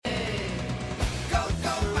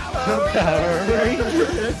Power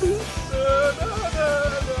Rangers.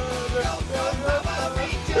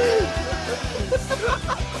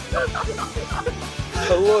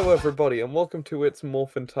 Hello everybody and welcome to It's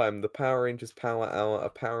Morphin Time, the Power Rangers Power Hour, a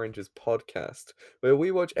Power Rangers podcast, where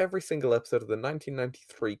we watch every single episode of the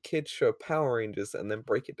 1993 kids show Power Rangers and then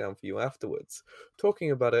break it down for you afterwards,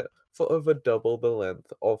 talking about it for over double the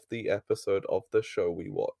length of the episode of the show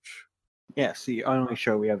we watch. Yes, the only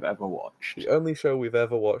show we have ever watched. The only show we've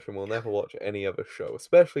ever watched, and we'll never watch any other show,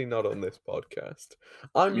 especially not on this podcast.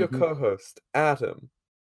 I'm your co-host, Adam.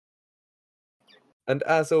 And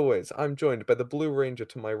as always, I'm joined by the Blue Ranger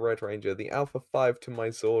to my Red Ranger, the Alpha 5 to my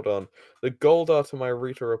Zordon, the Goldar to my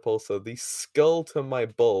Rita Repulsa, the Skull to my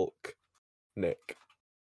Bulk, Nick.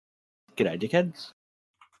 G'day, dickheads.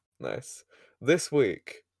 Nice. This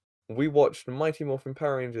week, we watched Mighty Morphin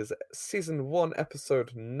Power Rangers Season 1,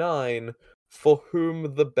 Episode 9, For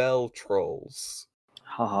Whom the Bell Trolls.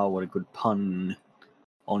 Haha, what a good pun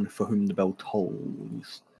on For Whom the Bell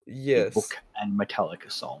Tolls. Yes. The book and Metallica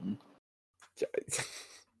song.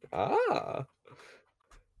 Ah.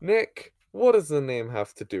 Nick, what does the name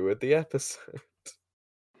have to do with the episode?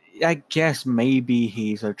 I guess maybe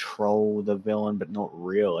he's a troll, the villain, but not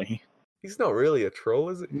really. He's not really a troll,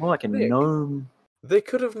 is it? More like a Nick, gnome. They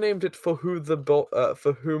could have named it For Whom the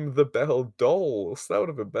Bell Dolls. That would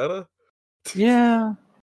have been better. Yeah.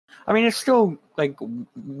 I mean, it's still, like,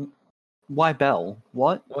 why Bell?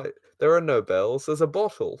 What? Why? There are no bells. There's a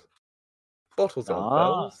bottle. Bottles aren't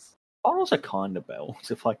bells. Bottles are kind of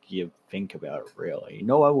bells, if, like, you think about it, really.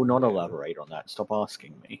 No, I will not elaborate on that. Stop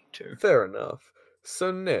asking me to. Fair enough.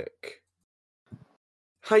 So, Nick,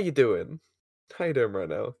 how you doing? How you doing right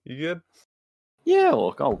now? You good? Yeah,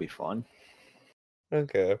 look, I'll be fine.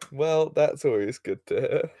 Okay. Well, that's always good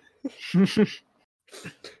to hear.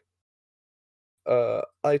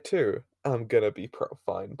 I too am gonna be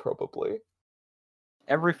fine, probably.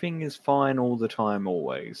 Everything is fine all the time,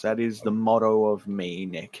 always. That is the motto of me,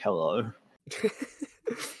 Nick. Hello.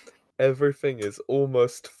 Everything is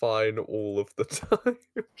almost fine all of the time.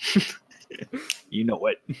 You know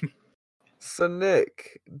it. So,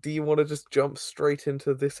 Nick, do you want to just jump straight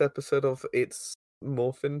into this episode of It's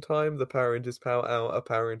Morphin Time, the Power Rangers Power Hour, a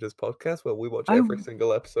Power Rangers podcast, where we watch every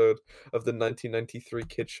single episode of the 1993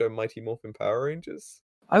 kids show Mighty Morphin Power Rangers?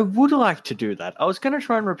 I would like to do that. I was going to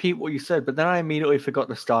try and repeat what you said, but then I immediately forgot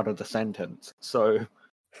the start of the sentence. So,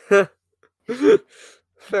 fair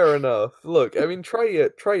enough. Look, I mean, try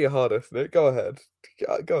your hardest, Nick. Go ahead.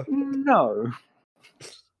 Go ahead. No.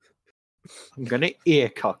 I'm going to ear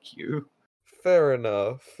cuck you. Fair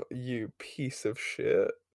enough, you piece of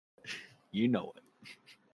shit. You know it.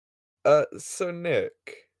 So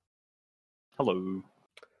Nick. Hello.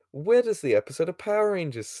 Where does the episode of Power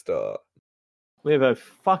Rangers start? We have a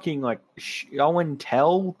fucking, like, show and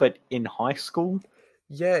tell, but in high school?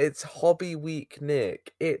 Yeah, it's Hobby Week,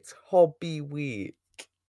 Nick. It's Hobby Week.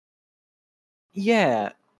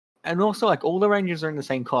 Yeah. And also, like, all the Rangers are in the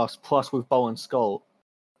same class, plus with Bull and Skull.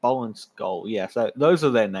 Bull and Skull, yeah, so those are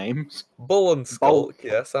their names. Bull and Skull,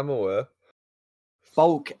 yes, I'm aware.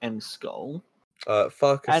 Bulk and Skull.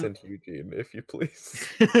 Farkas and Eugene, if you please.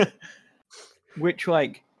 Which,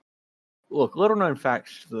 like, look, little known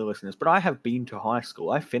facts to the listeners, but I have been to high school.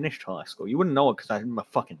 I finished high school. You wouldn't know it because I'm a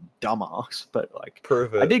fucking dumbass, but, like,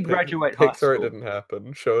 prove it. I did graduate high school. Pixar, it didn't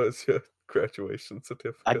happen. Show us your graduation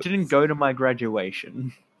certificate. I didn't go to my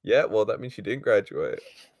graduation. Yeah, well, that means you didn't graduate.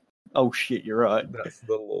 Oh shit, you're right. That's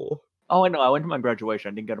the law. Oh, I know. I went to my graduation.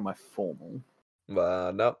 I didn't go to my formal.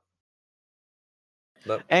 Nope.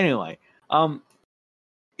 Anyway,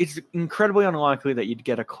 it's incredibly unlikely that you'd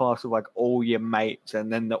get a class of, like, all your mates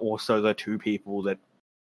and then also the two people that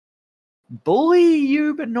bully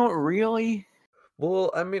you, but not really. Well,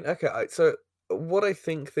 I mean, okay, so what I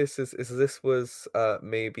think this is this was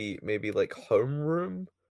maybe like homeroom.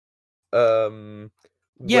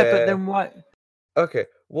 Yeah, but then what? Okay,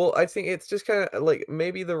 well, I think it's just kind of like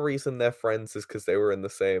maybe the reason they're friends is because they were in the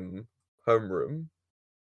same homeroom.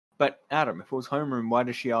 But Adam, if it was homeroom, why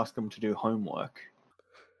does she ask them to do homework?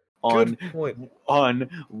 Good point. On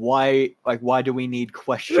why do we need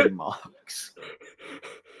question marks?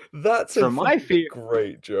 That's so a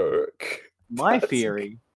great joke. My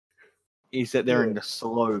theory is that they're in the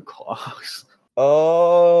slow class.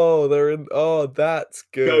 Oh, that's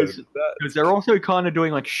good. Because they're also kind of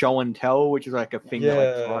doing, like, show and tell, which is, like, a thing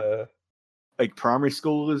that, like primary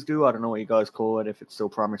schoolers do. I don't know what you guys call it, if it's still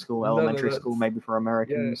primary school, elementary school, maybe for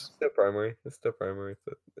Americans. Yeah, it's still primary.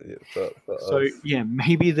 For so, us. Yeah,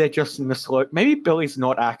 maybe they're just in the slow... Maybe Billy's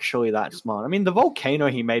not actually that smart. I mean, the volcano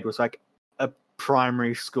he made was, like, a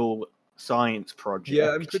primary school science project.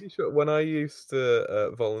 Yeah, I'm pretty sure when I used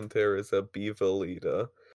to volunteer as a beaver leader,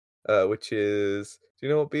 which is, do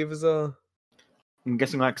you know what beavers are? I'm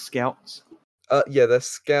guessing like scouts. Yeah, they're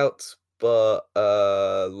scouts, but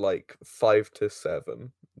like 5 to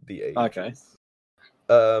 7, the ages. Okay.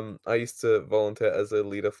 I used to volunteer as a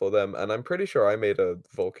leader for them, and I'm pretty sure I made a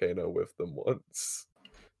volcano with them once.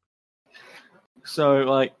 So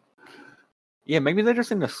like, yeah, maybe they're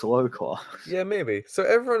just in a slow class. Yeah, maybe. So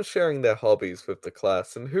everyone's sharing their hobbies with the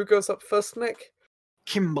class, and who goes up first, Nick?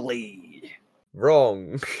 Kimberly.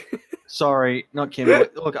 Wrong. Sorry, not Kimberly.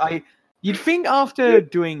 Look, you'd think after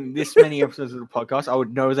doing this many episodes of the podcast, I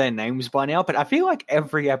would know their names by now, but I feel like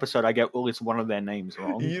every episode I get at least one of their names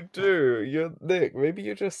wrong. You do. You're Nick. Maybe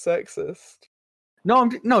you're just sexist. No,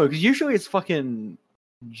 no, because usually it's fucking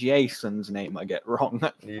Jason's name I get wrong.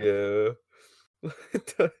 Yeah.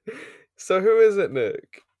 So who is it,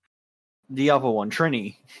 Nick? The other one,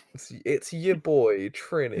 Trini. It's your boy,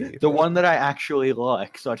 Trini. The one that I actually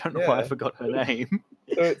like, so I don't know why I Yeah. forgot her name.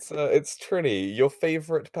 So it's Trini, your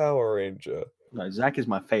favorite Power Ranger. No, Zack is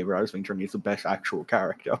my favorite. I just think Trini's the best actual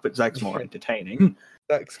character, but Zack's more entertaining.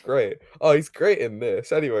 Zack's great. Oh, he's great in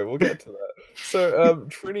this. Anyway, we'll get to that. So,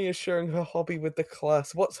 Trini is sharing her hobby with the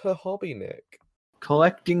class. What's her hobby, Nick?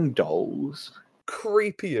 Collecting dolls.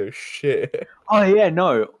 Creepy as shit. Oh yeah,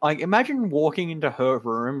 no. Like imagine walking into her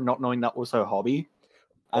room not knowing that was her hobby.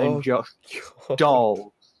 And Oh, just God.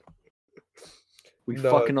 dolls. We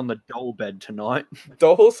No. fucking on the doll bed tonight.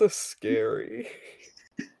 Dolls are scary.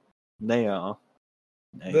 They are.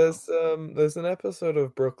 There's an episode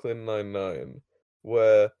of Brooklyn Nine-Nine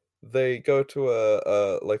where they go to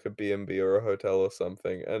a like a B&B or a hotel or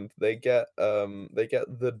something, and they get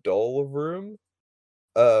the doll room.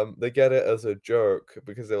 They get it as a joke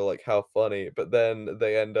because they were like, how funny, but then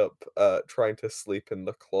they end up trying to sleep in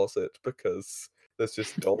the closet because there's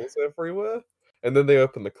just dolls everywhere. And then they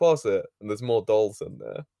open the closet and there's more dolls in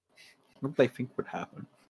there. What do they think would happen?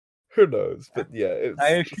 Who knows? But yeah, it's I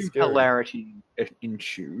assume scary. hilarity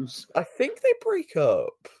ensues. I think they break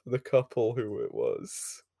up, the couple who it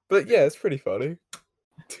was. But yeah, it's pretty funny.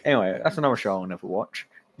 Anyway, that's another show I'll never watch.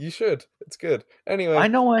 You should. It's good. Anyway, I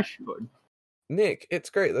know I should. Nick, it's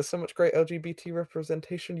great. There's so much great LGBT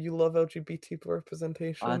representation. You love LGBT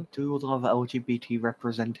representation. I do love LGBT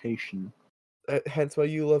representation. Hence why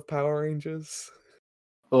you love Power Rangers.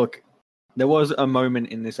 Look, there was a moment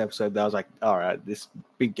in this episode that I was like, alright, this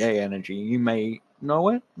big gay energy, you may know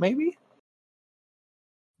it, maybe?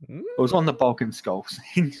 It was on the Balkan Skull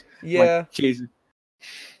scene. Yeah. Like, Jesus.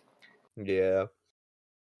 Yeah.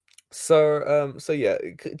 So yeah,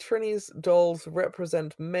 Trini's dolls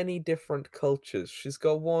represent many different cultures. She's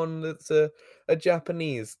got one that's a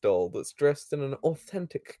Japanese doll that's dressed in an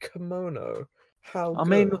authentic kimono. How I good.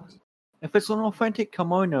 mean, if it's an authentic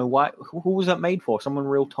kimono, who was that made for? Someone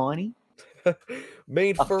real tiny?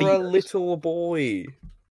 Made A for a fetus. little boy.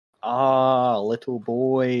 Ah, little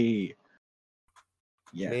boy.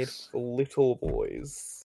 Yes. Made for little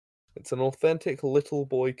boys. It's an authentic little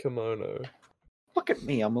boy kimono. Look at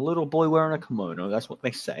me, I'm a little boy wearing a kimono. That's what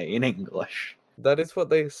they say in English. That is what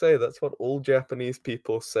they say. That's what all Japanese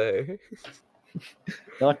people say.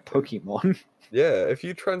 They're like Pokemon. Yeah, if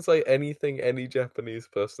you translate anything any Japanese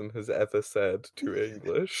person has ever said to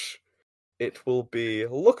English, it will be,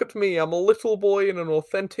 look at me, I'm a little boy in an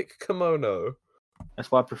authentic kimono.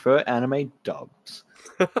 That's why I prefer anime dubs.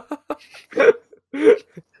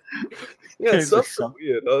 Yeah, It's subs a are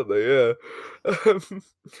weird, aren't they? Yeah.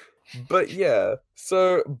 But yeah,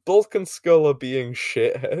 so Bulk and Skull are being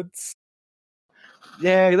shitheads.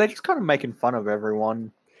 Yeah, they're just kind of making fun of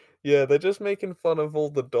everyone. Yeah, they're just making fun of all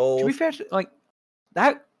the dolls. To be fair, like,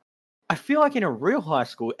 that... I feel like in a real high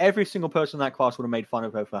school, every single person in that class would have made fun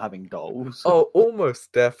of her for having dolls. Oh,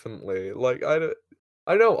 almost definitely. Like,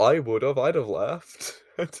 I know I would have. I'd have laughed.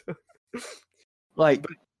 Like,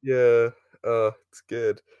 Yeah, it's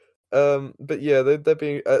good. But yeah, they're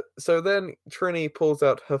being. So then Trini pulls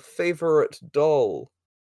out her favorite doll.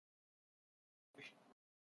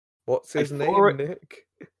 What's his name, Nick?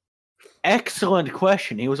 Excellent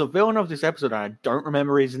question. He was a villain of this episode, and I don't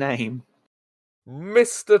remember his name.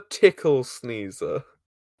 Mr. Tickle Sneezer.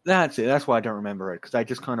 That's it. That's why I don't remember it, because I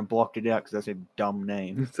just kind of blocked it out because that's a dumb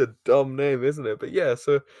name. It's a dumb name, isn't it? But yeah,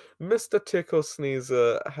 so Mr. Tickle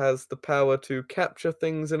Sneezer has the power to capture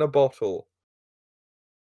things in a bottle.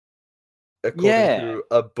 According to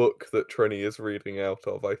a book that Trini is reading out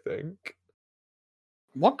of, I think.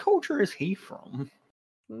 What culture is he from?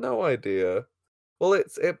 No idea. Well,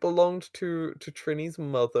 it belonged to Trini's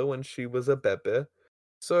mother when she was a baby.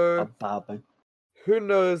 So who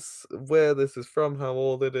knows where this is from, how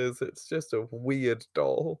old it is? It's just a weird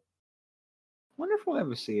doll. Wonder if we'll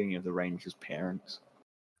ever see any of the Rangers' parents.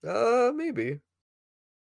 Maybe.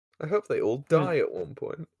 I hope they all die at one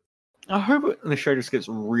point. I hope the show just gets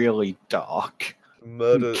really dark.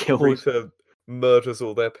 Kills. Rita murders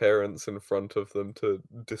all their parents in front of them to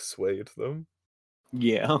dissuade them.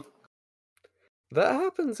 Yeah. That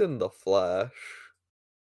happens in The Flash.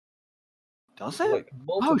 Does it? Like,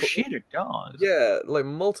 oh shit, it does. Yeah, like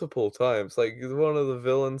multiple times. Like one of the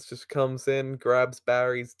villains just comes in, grabs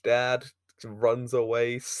Barry's dad, runs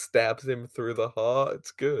away, stabs him through the heart. It's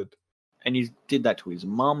good. And he did that to his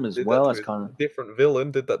mum as well. That's kind of different villain.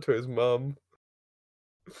 Did that to his mum.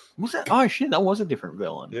 Was that? Oh shit, that was a different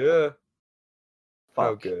villain. Yeah. Fuck.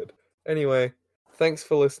 How good. Anyway, thanks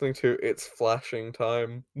for listening to It's Flashing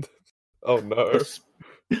Time. Oh no.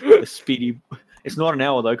 The speedy. It's not an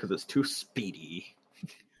hour though because it's too speedy.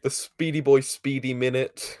 The Speedy Boy Speedy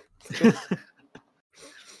Minute.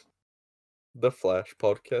 The Flash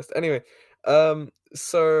podcast. Anyway,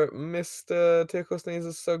 so Mr. Tickle Sneeze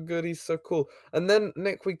is so good, he's so cool. And then,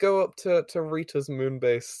 Nick, we go up to Rita's moon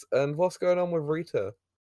base, and what's going on with Rita?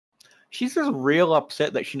 She's just real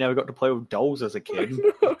upset that she never got to play with dolls as a kid.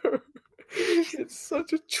 No. It's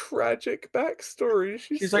such a tragic backstory.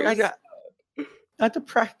 She's like, I had to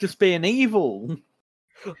practice being evil.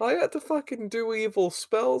 I had to fucking do evil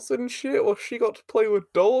spells and shit, while she got to play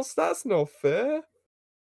with dolls? That's not fair.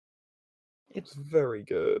 It's very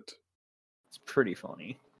good. It's pretty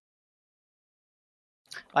funny.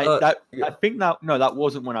 I think that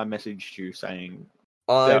wasn't when I messaged you saying.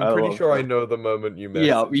 I'm pretty sure I know the moment you messaged.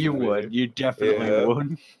 Yeah, you would. You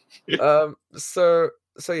definitely would.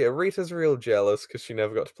 So yeah, Rita's real jealous because she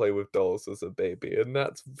never got to play with dolls as a baby, and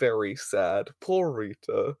that's very sad. Poor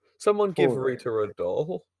Rita. Someone give Rita a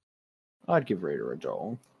doll. I'd give Rita a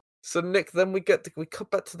doll. So Nick, then we cut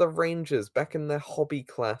back to the Rangers back in their hobby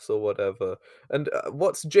class or whatever. And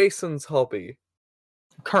what's Jason's hobby?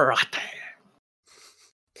 Karate.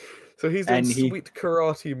 So he's doing sweet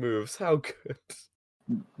karate moves. How good.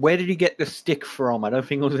 Where did he get the stick from? I don't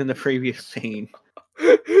think it was in the previous scene.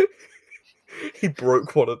 He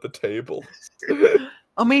broke one at the table.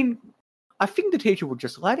 I mean, I think the teacher would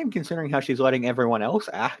just let him, considering how she's letting everyone else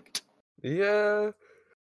act. Yeah.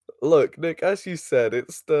 Look, Nick, as you said,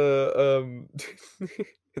 it's the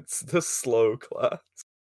it's the slow class.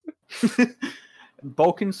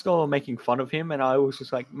 Bulk and Skull are making fun of him, and I was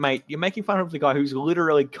just like, mate, you're making fun of the guy who's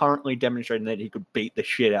literally currently demonstrating that he could beat the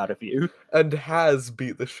shit out of you. And has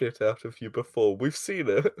beat the shit out of you before. We've seen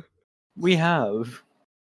it. We have.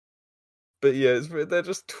 But yeah, they're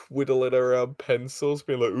just twiddling around pencils,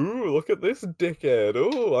 being like, ooh, look at this dickhead.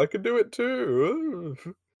 Oh, I can do it too.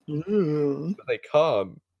 But they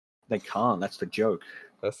can't. They can't. That's the joke.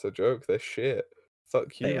 That's the joke. They're shit.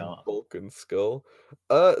 Fuck you, Bulk and Skull.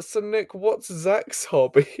 So Nick, what's Zach's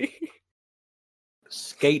hobby?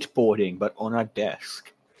 Skateboarding, but on a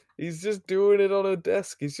desk. He's just doing it on a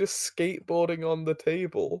desk. He's just skateboarding on the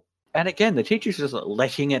table. And again, the teacher's just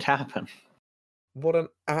letting it happen. What an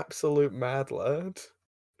absolute mad lad.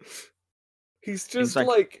 He's just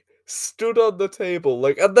like stood on the table,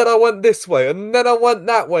 like, and then I went this way, and then I went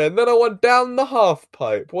that way, and then I went down the half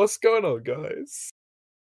pipe. What's going on, guys?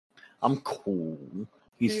 I'm cool.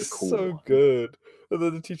 He's the cool so one. Good. And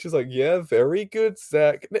then the teacher's like, yeah, very good,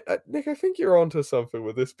 Zach. Nick, I think you're onto something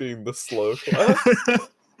with this being the slow class.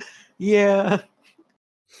 Yeah.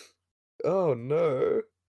 Oh no.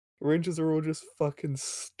 Rangers are all just fucking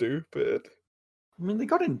stupid. I mean, they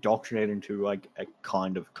got indoctrinated into, like, a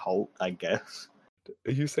kind of cult, I guess.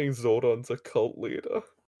 Are you saying Zordon's a cult leader?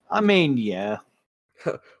 I mean, yeah.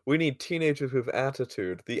 We need teenagers with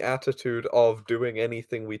attitude. The attitude of doing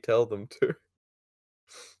anything we tell them to.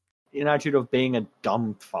 The attitude of being a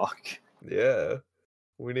dumb fuck. Yeah.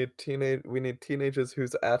 We need teenagers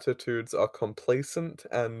whose attitudes are complacent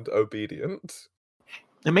and obedient.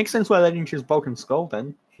 It makes sense why they didn't choose Bulk and Skull,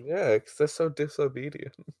 then. Yeah, because they're so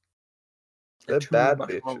disobedient. They're bad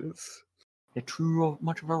bitches. They're too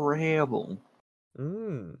much of a rebel.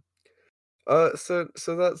 So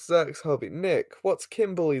that's Zach's hobby. Nick, what's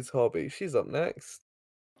Kimberly's hobby? She's up next.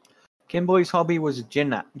 Kimberly's hobby was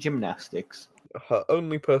gymnastics. Her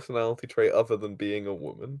only personality trait other than being a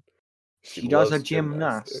woman. She does a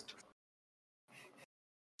gymnast.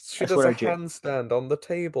 She does a handstand on the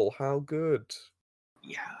table. How good.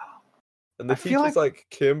 Yeah. And the teacher's like,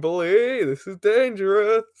 Kimberly, this is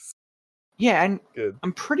dangerous. Yeah, and good.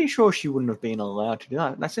 I'm pretty sure she wouldn't have been allowed to do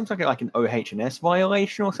that. That seems like an OH&S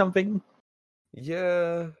violation or something.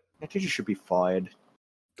 Yeah. That teacher should be fired.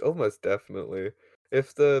 Almost definitely.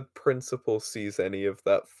 If the principal sees any of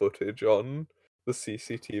that footage on the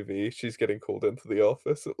CCTV, she's getting called into the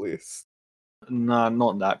office at least. Nah,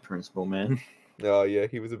 not that principal, man. Oh yeah,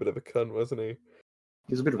 he was a bit of a cunt, wasn't he?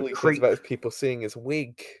 He was a bit of All a he thinks creep. about is people seeing his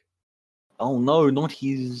wig. Oh no, not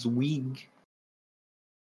his wig.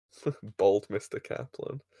 Bald Mr.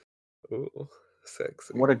 Kaplan. Ooh,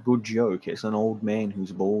 sexy. What a good joke. It's an old man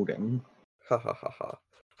who's balding. Ha ha ha ha.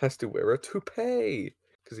 Has to wear a toupee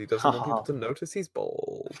because he doesn't want people to notice he's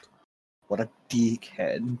bald. What a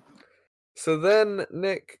dickhead. So then,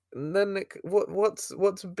 Nick,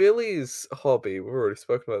 what's Billy's hobby? We've already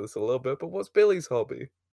spoken about this a little bit, but what's Billy's hobby?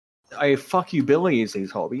 Fuck you, Billy is his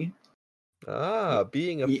hobby. Ah,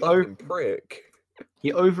 being a he fucking prick.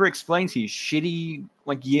 He over-explains his shitty,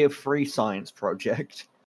 year 3 science project.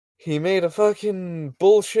 He made a fucking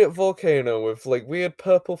bullshit volcano with, weird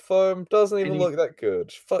purple foam. Doesn't even look that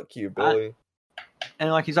good. Fuck you, Billy.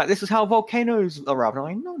 And, he's like, this is how volcanoes erupt. And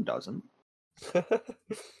I'm like, no, it doesn't.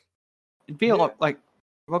 It'd be a lot,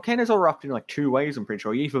 volcanoes erupt in, 2 ways, I'm pretty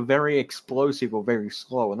sure. You're either very explosive or very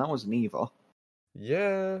slow, and that was neither.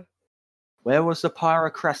 Yeah. Where was the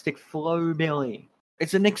pyroclastic flow, Billy?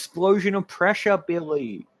 It's an explosion of pressure,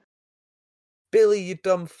 Billy. Billy, you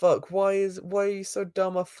dumb fuck. Why are you so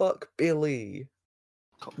dumb a fuck, Billy?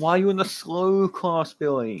 Why are you in the slow class,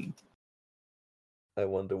 Billy? I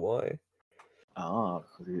wonder why. Ah,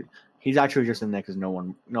 he's actually just in there because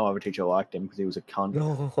no other teacher liked him because he was a cunt.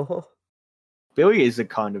 No. Billy is the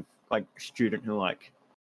kind of student who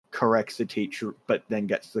corrects the teacher but then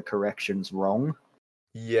gets the corrections wrong.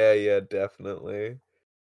 Yeah, definitely.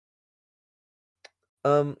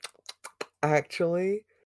 Actually.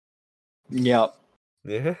 Yep.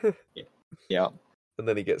 Yeah. Yep. And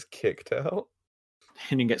then he gets kicked out.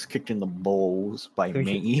 And he gets kicked in the balls by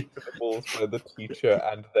me. The balls by the teacher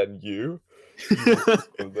and then you.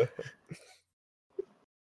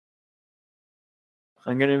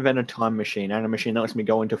 I'm going to invent a time machine, and a machine that lets me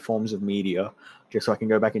go into forms of media, just so I can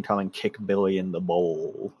go back in time and kick Billy in the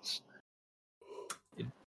balls.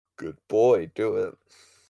 Good boy, do it.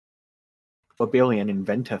 But Billy, an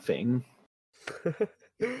inventor thing.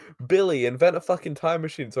 Billy, invent a fucking time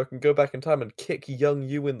machine so I can go back in time and kick young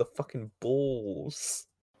you in the fucking balls.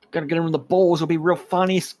 Gotta get him in the balls, it'll be real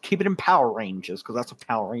funny. Keep it in Power Rangers, because that's what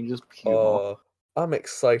Power Rangers pure. Oh, I'm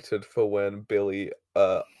excited for when Billy,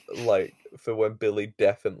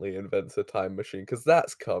 definitely invents a time machine, because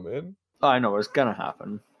that's coming. I know, it's gonna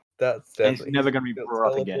happen. That's definitely... It's never gonna be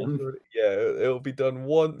brought up again. Yeah, it'll be done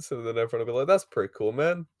once, and then everyone will be like, that's pretty cool,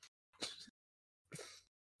 man.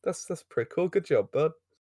 That's pretty cool. Good job, bud.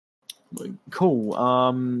 Cool.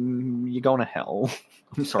 You're going to hell.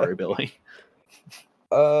 I'm sorry, Billy.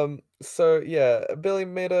 So yeah, Billy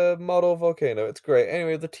made a model volcano. It's great.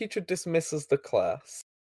 Anyway, the teacher dismisses the class,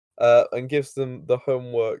 and gives them the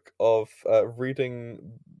homework of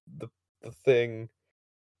reading the thing.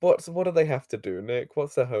 What do they have to do, Nick?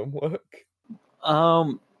 What's their homework?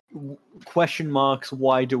 Question marks.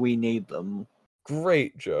 Why do we need them?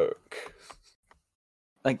 Great joke.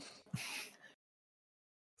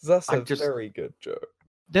 That's a very good joke.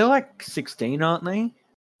 They're 16, aren't they?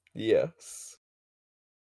 Yes.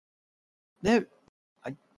 They're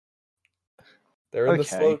in the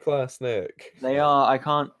slow class, Nick. They are. I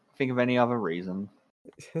can't think of any other reason.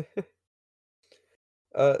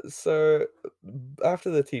 So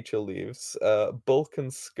after the teacher leaves, Bulk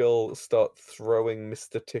and Skull start throwing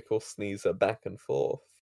Mr. Tickle Sneezer back and forth.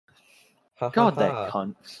 God, they're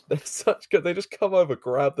cunts. They're such good. They just come over,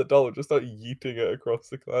 grab the doll, and just start yeeting it across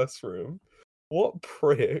the classroom. What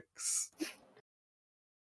pricks!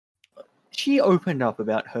 She opened up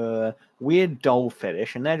about her weird doll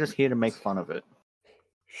fetish, and they're just here to make fun of it.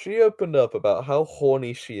 She opened up about how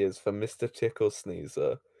horny she is for Mr. Tickle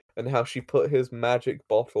Sneezer, and how she put his magic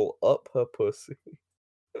bottle up her pussy.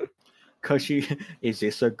 Cause is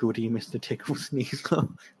this a goodie, Mr. Tickle Sneezer?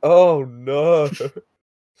 Oh no!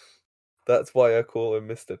 That's why I call him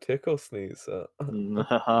Mr. Tickle Sneezer.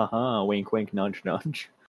 Wink, wink, nudge,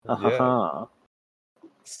 nudge. Yeah.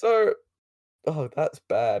 So, oh, that's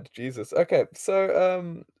bad. Jesus. Okay,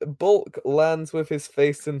 so Bulk lands with his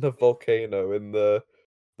face in the volcano in the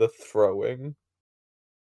throwing,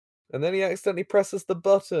 and then he accidentally presses the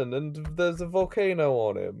button, and there's a volcano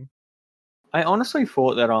on him. I honestly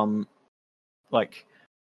thought that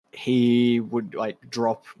he would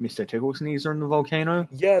drop Mr. Tickle Sneezer in the volcano.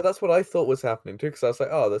 Yeah, that's what I thought was happening too, because I was like,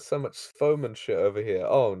 oh, there's so much foam and shit over here.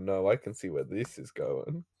 Oh no, I can see where this is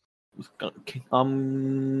going.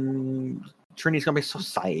 Trinity's gonna be so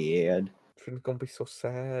sad. Trinity's gonna be so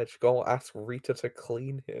sad. She's gonna ask Rita to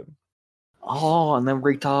clean him. Oh, and then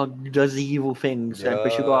Rita does evil things, and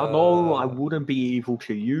Bishop goes, "No, I wouldn't be evil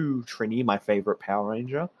to you, Trini, my favorite Power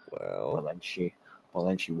Ranger." Well, then she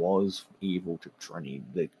was evil to Trini,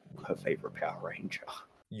 her favorite Power Ranger.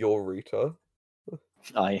 Your Rita.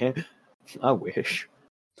 I wish.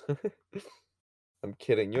 I'm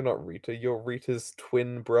kidding. You're not Rita. You're Rita's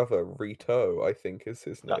twin brother, Rito, I think is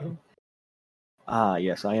his name.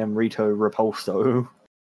 Yes, I am Rito Repulso.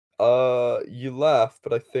 You laugh,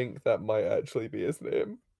 but I think that might actually be his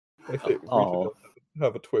name. I think Rita does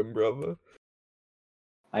have a twin brother.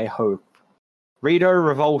 I hope. Rito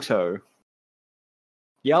Revolto.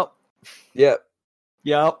 Yep. Yep.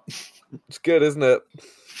 It's good, isn't it?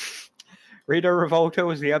 Rito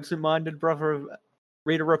Revolto is the absent-minded brother of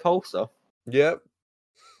Rita Repulsa. Yep.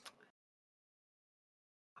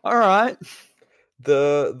 Alright.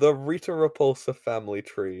 The Rita Repulsa family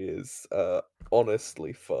tree is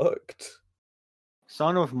honestly fucked.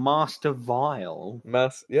 Son of Master Vile.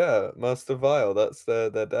 Master Vile, that's their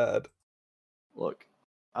dad. Look,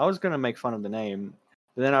 I was gonna make fun of the name,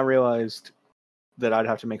 but then I realized that I'd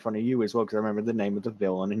have to make fun of you as well, because I remember the name of the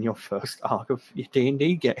villain in your first arc of your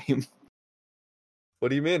D&D game. What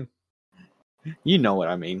do you mean? You know what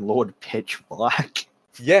I mean, Lord Pitch Black.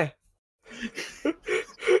 Yeah.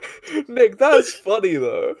 Nick, that's funny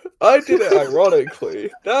though. I did it ironically.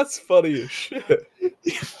 That's funny as shit.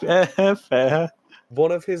 Fair.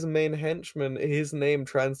 One of his main henchmen, his name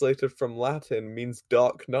translated from Latin means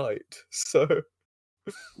Dark Knight. So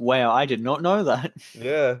Wow, I did not know that.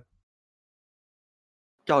 yeah.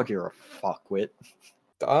 God, you're a fuckwit.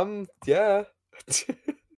 Yeah.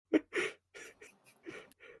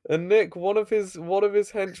 And Nick, one of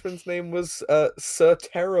his henchmen's name was Sir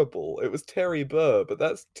Terrible. It was Terry Burr, but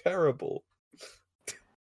that's terrible.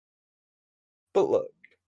 But look,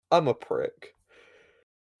 I'm a prick.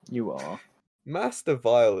 You are. Master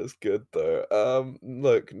Vile is good though.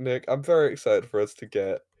 Look, Nick, I'm very excited for us to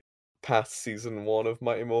get past season 1 of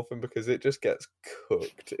Mighty Morphin because it just gets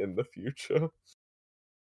cooked in the future.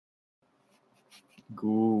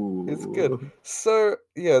 Good. It's good. So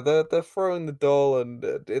yeah, they're throwing the doll and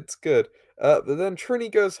it's good. But then Trini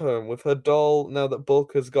goes home with her doll now that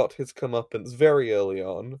Bulk has got his comeuppance very early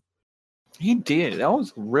on. He did. That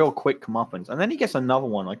was real quick comeuppance, and then he gets another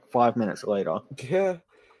one like 5 minutes later. Yeah.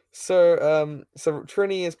 So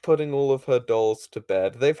Trini is putting all of her dolls to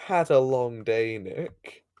bed. They've had a long day,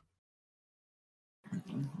 Nick.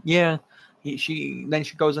 Yeah. She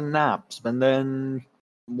goes and naps, and then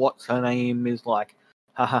what's her name is like,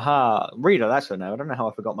 Rita, that's her name. I don't know how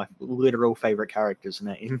I forgot my literal favorite character's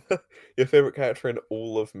name. Your favorite character in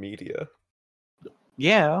all of media.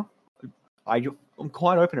 Yeah. I'm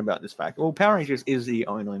quite open about this fact. Well, Power Rangers is the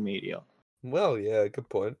only media. Well, yeah, good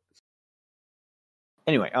point.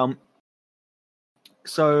 Anyway,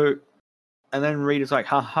 so, and then Rita's like,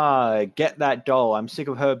 get that doll. I'm sick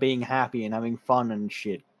of her being happy and having fun and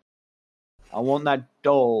shit. I want that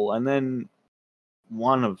doll. And then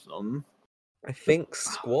one of them, I think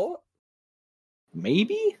Squat?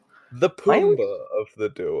 maybe? The Pumbaa of the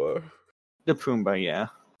duo. The Pumbaa, yeah.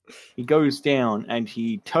 He goes down and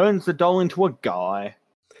he turns the doll into a guy.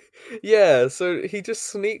 Yeah, so he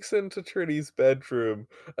just sneaks into Trini's bedroom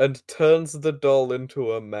and turns the doll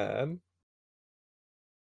into a man.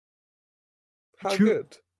 How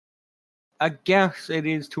good? I guess it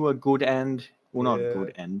is to a good end. Well, not a Yeah.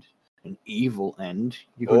 good end. An evil end.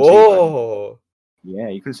 You couldn't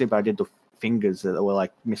see, but I did the fingers that were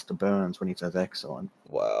like Mr. Burns when he says excellent.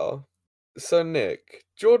 Wow. So, Nick,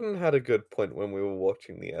 Jordan had a good point when we were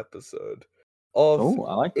watching the episode. I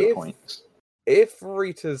like the points. If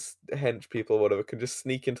Rita's hench people or whatever can just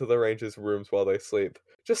sneak into the Rangers' rooms while they sleep,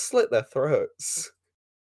 just slit their throats.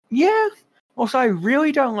 Yeah. Also, I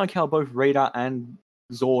really don't like how both Rita and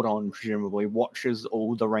Zordon, presumably, watches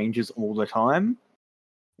all the Rangers all the time.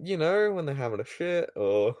 You know, when they're having a shit,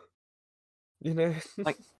 or... You know,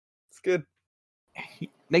 like, it's good.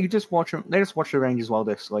 They just watch them. They just watch the Rangers while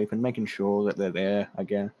they're sleeping, making sure that they're there, I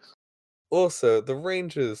guess. Also, the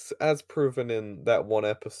Rangers, as proven in that one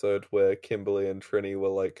episode where Kimberly and Trini were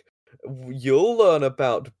like, you'll learn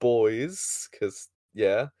about boys, because,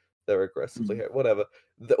 yeah, they're aggressively whatever.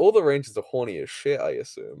 All the Rangers are horny as shit, I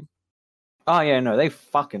assume. Oh, yeah, no, they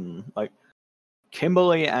fucking, like,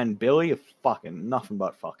 Kimberly and Billy are fucking, nothing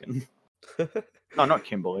but fucking. No, not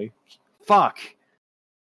Kimberly. Fuck!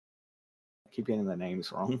 I keep getting their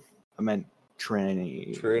names wrong. I meant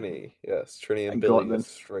Trini. Trini, yes. Trini and Billy are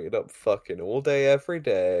straight up fucking all day, every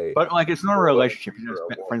day. But, like, it's not a relationship. It's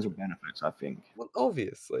just friends with benefits, I think. Well,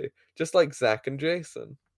 obviously. Just like Zach and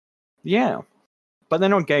Jason. Yeah. But they're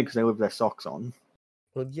not gay because they leave their socks on.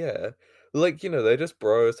 Well, yeah. Like, you know, they're just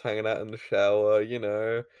bros hanging out in the shower, you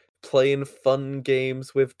know, playing fun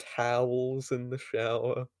games with towels in the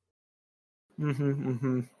shower.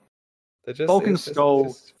 They're just Vulcan Skull.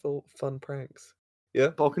 Just fun pranks. Yeah?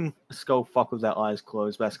 Bulk and Skull fuck with their eyes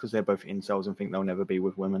closed. That's because they're both incels and think they'll never be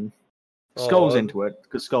with women. Skull's Oh, into it,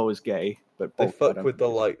 because Skull is gay, but they Bulk, I fuck don't with the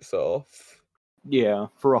think is. lights off. Yeah,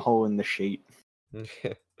 for a hole in the sheet.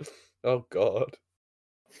 Yeah. Oh god.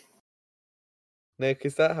 Nick,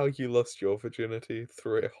 is that how you lost your virginity?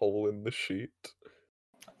 Through a hole in the sheet?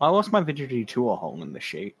 I lost my virginity to a hole in the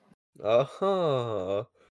sheet. Uh-huh.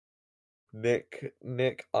 Nick,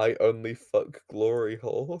 I only fuck glory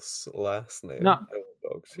holes. Last name. No.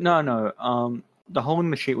 Dog shit. No. The hole in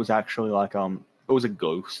the sheet was actually like it was a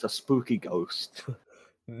ghost, a spooky ghost.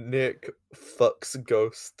 Nick fucks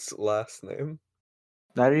ghosts. Last name.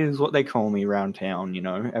 That is what they call me around town,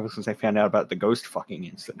 ever since they found out about the ghost fucking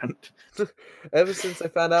incident. Ever since I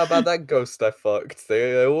found out about that ghost I fucked,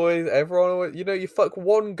 everyone always, you fuck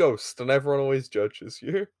one ghost and everyone always judges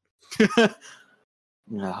you.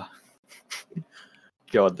 Ah.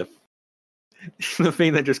 God, the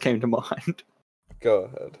thing that just came to mind. Go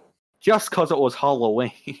ahead. Just because it was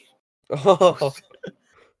Halloween. Oh.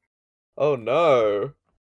 Oh no.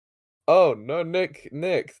 Oh no, Nick,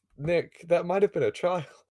 that might have been a child.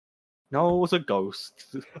 No, it was a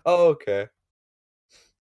ghost. Oh, okay.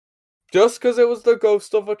 Just because it was the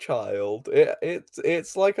ghost of a child,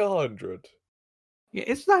 it's like 100. Yeah,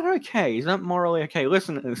 is that okay? Is that morally okay?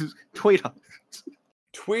 Listen, tweet us.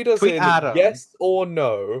 Tweet us Tweet in Adam. yes or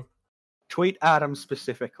no. Tweet Adam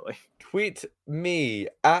specifically. Tweet me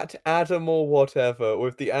at Adam or whatever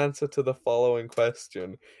with the answer to the following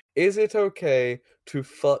question: is it okay to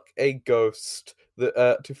fuck a ghost?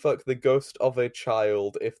 To fuck the ghost of a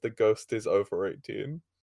child if the ghost is over 18?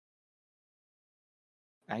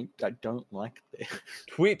 I don't like this.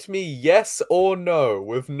 Tweet me yes or no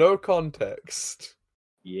with no context.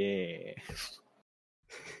 Yeah.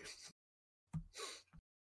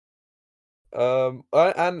 And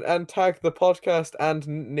tag the podcast and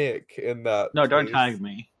Nick in that. No, don't please. tag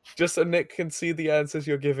me. Just so Nick can see the answers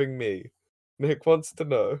you're giving me. Nick wants to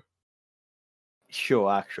know.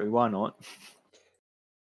 Sure, actually, why not?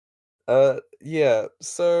 Yeah.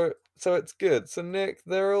 So it's good. So Nick,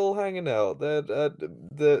 they're all hanging out.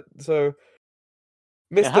 So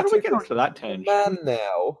Mr. How do we get Tickle's onto that a tangent? man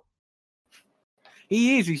now.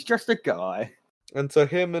 He is. He's just a guy. And so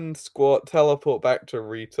him and Squat teleport back to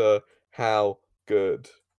Rita. How good.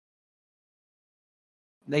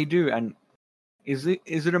 They do, and is it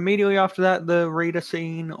immediately after that the Rita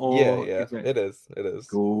scene, or Yeah, is it? it is. It is.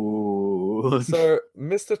 Good. So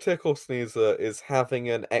Mr. Tickle Sneezer is having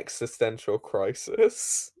an existential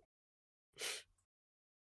crisis.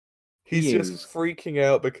 He's He just is. freaking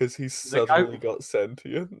out because he's Like, suddenly got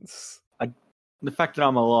sentience. The fact that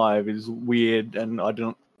I'm alive is weird, and I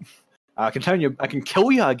don't. I can tell you, I can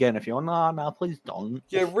kill you again if you want. Nah, please don't.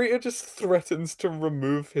 Yeah, Rita just threatens to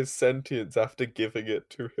remove his sentience after giving it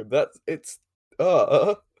to him. It's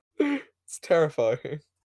terrifying. I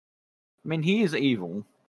mean, he is evil.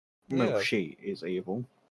 No, Yeah. she is evil.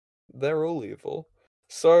 They're all evil.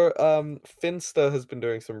 So, Finster has been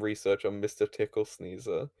doing some research on Mr. Tickle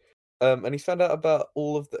Sneezer. And he's found out about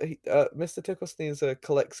all of Mr. Tickle Sneezer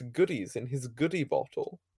collects goodies in his goodie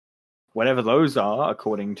bottle. Whatever those are,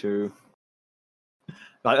 according to.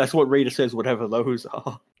 Like, that's what Rita says, whatever those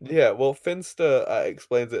are. Yeah, well, Finster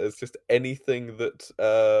explains it as just anything that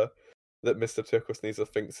Mr. Tickle Sneezer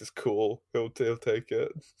thinks is cool. He'll take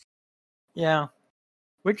it. Yeah.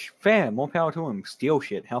 Which, fair, more power to him. Steal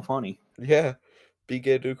shit, how funny. Yeah, be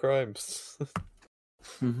gay, do crimes.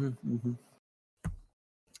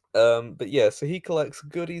 But yeah, so he collects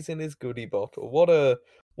goodies in his goodie bottle. What a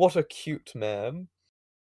cute man.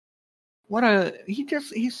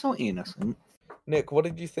 He's so innocent. Nick, what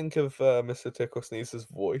did you think of Mr. Tickle Sneezer's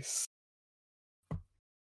voice?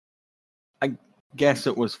 I guess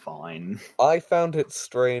it was fine. I found it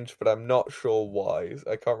strange, but I'm not sure why.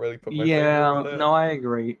 I can't really put my finger on it. No, I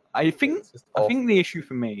agree. I think the issue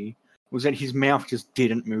for me was that his mouth just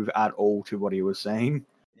didn't move at all to what he was saying.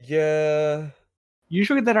 Yeah.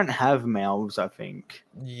 Usually they don't have mouths, I think.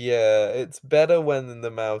 Yeah, it's better when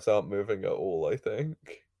the mouths aren't moving at all, I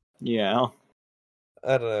think. Yeah.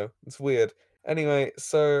 I don't know. It's weird. Anyway,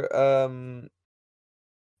 so then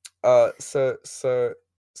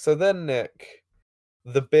Nick,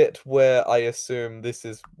 the bit where I assume this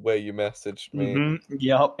is where you messaged me. Mm-hmm.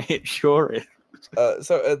 Yep, it sure is.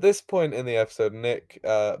 So at this point in the episode, Nick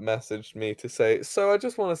messaged me to say, so I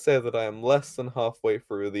just want to say that I am less than halfway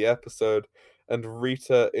through the episode, and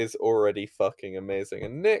Rita is already fucking amazing.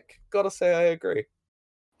 And Nick, gotta say I agree.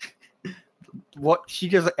 What? She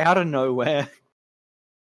just out of nowhere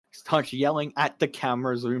starts yelling at the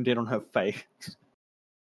camera zoomed in on her face.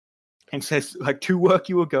 and says, like, to work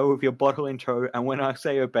you will go with your bottle in tow, and when I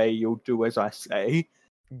say obey, you'll do as I say.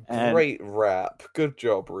 And Great rap. Good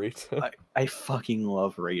job, Rita. I fucking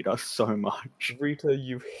love Rita so much. Rita,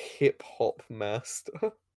 you hip hop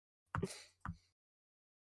master.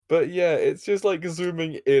 But yeah, it's just like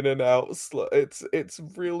zooming in and out. It's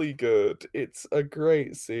really good. It's a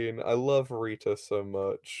great scene. I love Rita so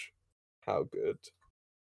much. How good.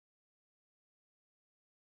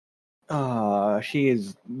 She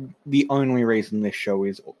is the only reason this show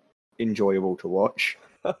is enjoyable to watch.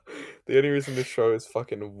 The only reason this show is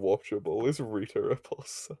fucking watchable is Rita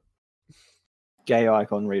Repulsa. Gay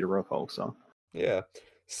icon Rita Repulsa. Yeah.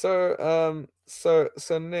 So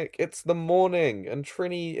Nick, it's the morning and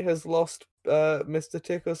Trini has lost Mr.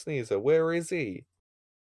 Tickle Sneezer. Where is he?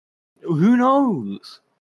 Who knows?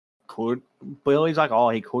 Billy's like, oh,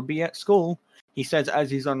 he could be at school. He says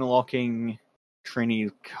as he's unlocking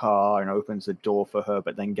Trini's car and opens the door for her,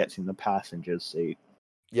 but then gets in the passenger seat.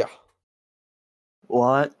 Yeah.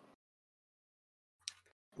 What?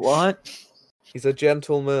 He's a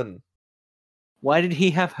gentleman. Why did he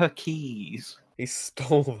have her keys? He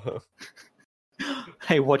stole them.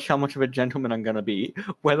 Hey, watch how much of a gentleman I'm gonna be.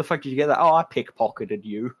 Where the fuck did you get that? Oh, I pickpocketed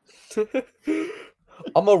you.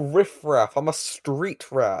 I'm a riffraff. I'm a street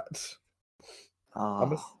rat.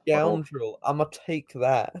 I'm a Oh, scoundrel. I'ma take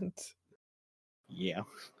that. yeah.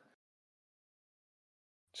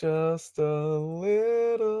 Just a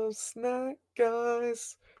little snack,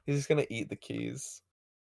 guys. He's just gonna eat the keys.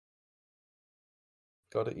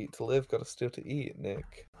 Gotta eat to live, gotta steal to eat,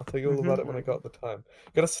 Nick. I'll tell you all about it when I got the time.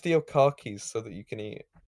 Gotta steal car keys so that you can eat.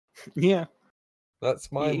 Yeah.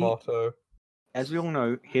 That's my Eat. motto. As we all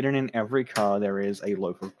know, hidden in every car there is a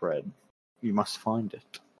loaf of bread. You must find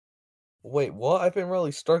it. Wait, what? I've been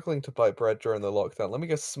really struggling to buy bread during the lockdown. Let me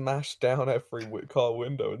go smash down every car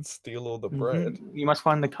window and steal all the bread. You must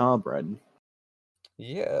find the car bread.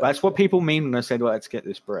 Yeah. That's what people mean when I said, well, let's get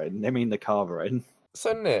this bread. They mean the car bread.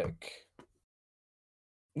 So, Nick,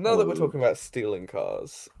 now that we're talking about stealing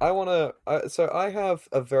cars, so I have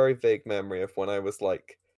a very vague memory of when I was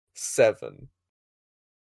like 7.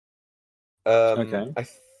 Okay. I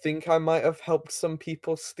think I might have helped some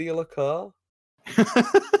people steal a car.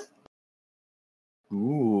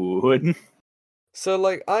 Ooh. So,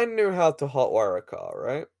 like, I knew how to hotwire a car,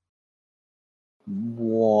 right?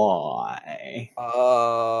 Why?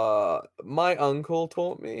 My uncle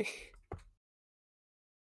taught me.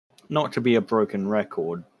 Not to be a broken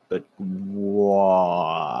record, but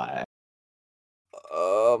why?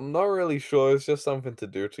 I'm not really sure. It's just something to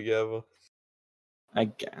do together. I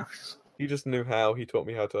guess. He just knew how. He taught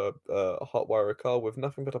me how to hotwire a car with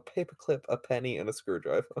nothing but a paperclip, a penny, and a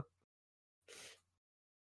screwdriver.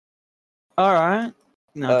 Alright.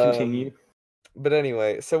 Now continue. But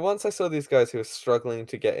anyway, so once I saw these guys who were struggling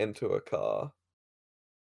to get into a car,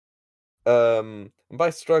 and by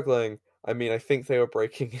struggling, I mean I think they were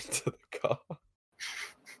breaking into the car.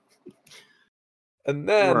 And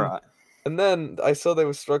then I saw they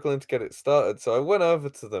were struggling to get it started, so I went over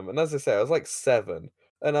to them, and as I say, I was like 7,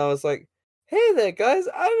 and I was like, "Hey there, guys!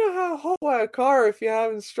 I know how to hotwire a car if you're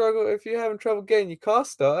having trouble getting your car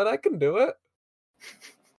started, I can do it."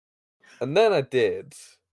 And then I did.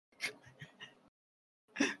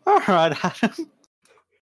 Alright, Adam.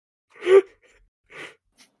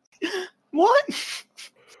 What?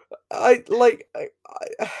 I'm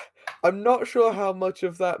not sure how much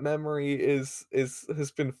of that memory has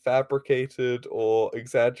been fabricated or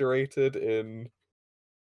exaggerated in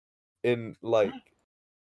like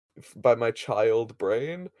by my child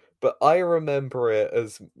brain, but I remember it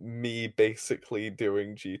as me basically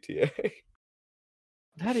doing GTA.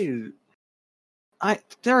 That is...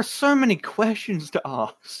 There are so many questions to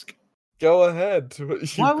ask. Go ahead.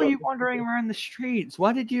 Why were you wandering around the streets?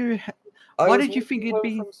 Why did you think it'd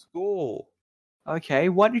be from school? Okay,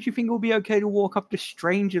 why did you think it would be okay to walk up to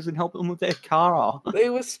strangers and help them with their car?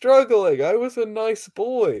 They were struggling. I was a nice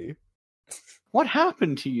boy. What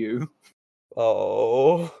happened to you?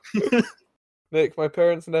 Oh. Nick, my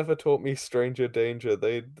parents never taught me stranger danger.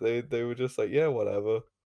 They were just like, yeah, whatever.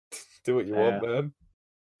 Do what you want, man.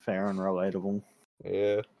 Fair and relatable.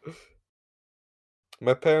 Yeah.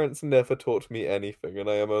 My parents never taught me anything, and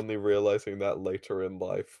I am only realizing that later in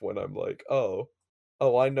life when I'm like, oh,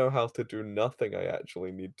 I know how to do nothing I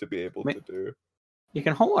actually need to be able to do. You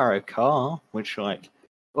can hotwire a car, which, like...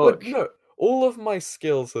 Look, no, all of my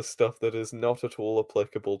skills are stuff that is not at all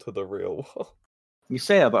applicable to the real world. You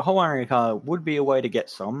say that, but hotwiring a car would be a way to get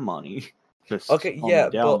some money. Okay, yeah,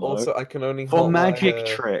 but also I can only for magic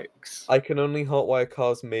tricks. I can only hotwire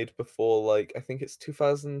cars made before, like, I think it's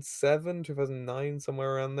 2007, 2009,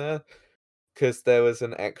 somewhere around there. because there was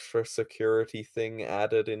an extra security thing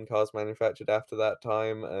added in cars manufactured after that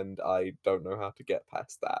time, and I don't know how to get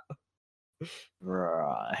past that.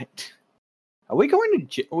 Right. Are we going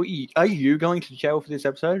to are you going to jail for this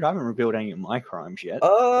episode? I haven't revealed any of my crimes yet.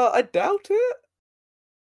 I doubt it.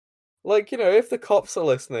 Like, if the cops are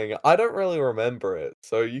listening, I don't really remember it,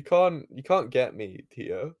 so you can't get me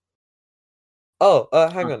here. Oh,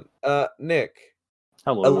 hang on. Nick.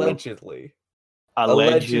 Hello.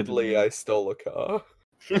 Allegedly, I stole a car.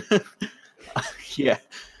 Yeah.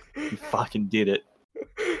 You fucking did it.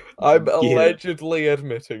 I'm allegedly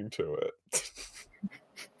admitting to it.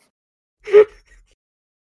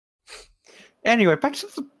 Anyway, back to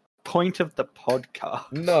the point of the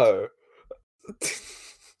podcast. No.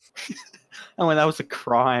 Oh, well, that was a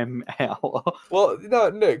crime hour. Well, no,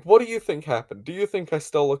 Nick, what do you think happened? Do you think I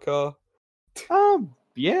stole a car?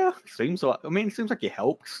 Yeah, seems like you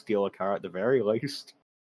helped steal a car at the very least.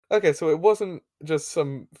 Okay, so it wasn't just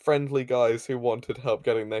some friendly guys who wanted help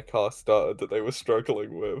getting their car started that they were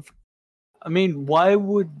struggling with. I mean, why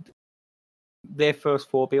would their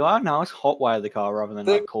first thought be like, oh, no, let's hotwire the car rather than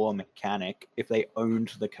like call a mechanic if they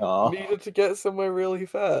owned the car? Needed to get somewhere really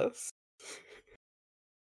fast.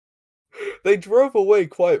 They drove away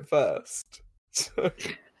quite fast.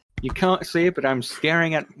 You can't see it, but I'm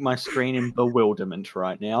staring at my screen in bewilderment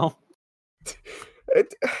right now.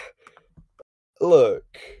 Look,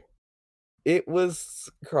 it was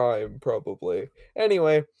crime, probably.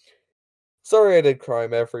 Anyway, sorry I did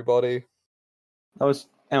crime, everybody. That's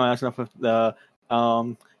enough of the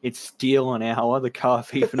It's Steal an Hour, the Car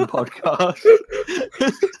Thieving podcast.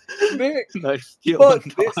 Nick, no, fuck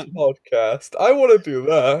this podcast. I want to do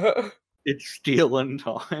that. It's Stealing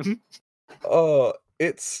Time. Oh,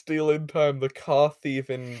 it's Stealing Time, the Car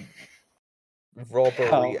Thieving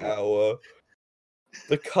Robbery Hour.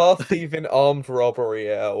 The Car Thieving Armed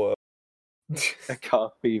Robbery Hour. A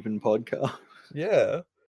Car Thieving podcast. Yeah.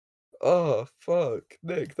 Oh, fuck.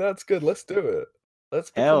 Nick, that's good. Let's do it.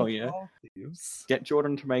 Let's become car thieves. Get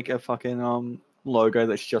Jordan to make a fucking logo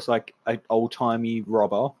that's just like an old-timey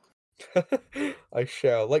robber. I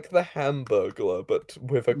shall. Like the Hamburglar, but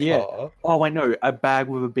with a car. Oh, wait, no. A bag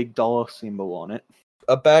with a big dollar symbol on it.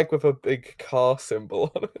 A bag with a big car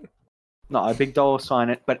symbol on it. No, a big dollar sign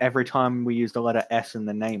it, but every time we use the letter S in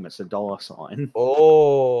the name, it's a dollar sign.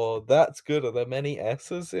 Oh, that's good. Are there many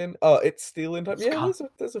S's in? Oh, it's Stealing Time. Yeah,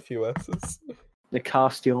 there's a few S's. The Car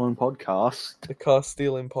Stealing Podcast. The Car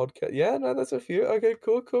Stealing Podcast. Yeah, no, there's a few. Okay,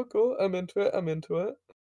 cool. I'm into it.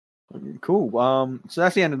 Cool. So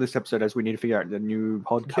that's the end of this episode, as we need to figure out the new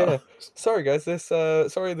podcast. Yeah. Sorry, guys. This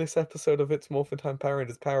episode of It's Morphin Time Power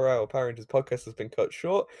Rangers Power Hour Power Rangers podcast has been cut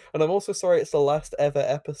short, and I'm also sorry it's the last ever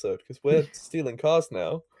episode because we're stealing cars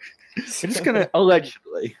now. We're just gonna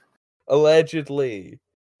allegedly.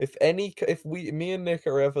 If me and Nick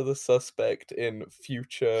are ever the suspect in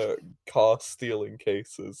future car stealing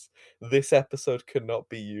cases, this episode cannot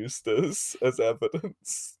be used as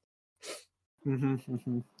evidence.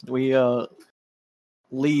 We are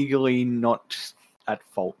legally not at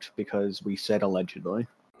fault because we said allegedly.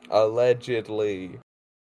 Allegedly.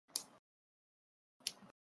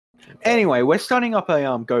 Anyway, we're starting up a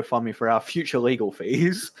GoFundMe for our future legal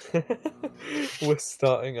fees. We're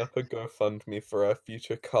starting up a GoFundMe for our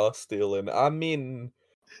future car stealing. I mean,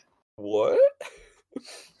 what?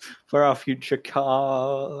 For our future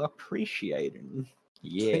car appreciating.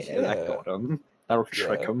 Yeah. That got him. That'll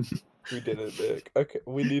trick him. We did it, Nick. Okay,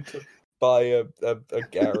 we need to buy a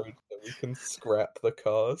garage that we can scrap the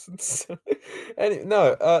cars. So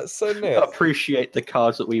Nick... Appreciate the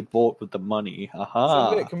cars that we bought with the money. Aha.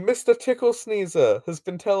 So Nick, Mr. Tickle Sneezer has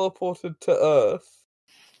been teleported to Earth.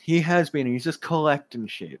 He has been. He's just collecting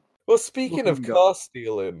shit. Well, speaking of car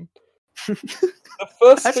stealing...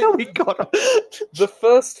 That's how we got him. The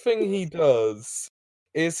first thing he does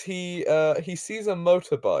is he sees a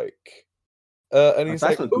motorbike. And he's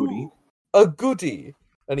like, a goodie!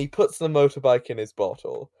 And he puts the motorbike in his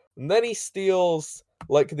bottle. And then he steals,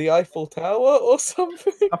 like, the Eiffel Tower or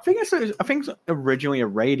something? I think it's originally a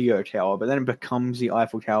radio tower, but then it becomes the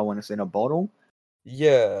Eiffel Tower when it's in a bottle.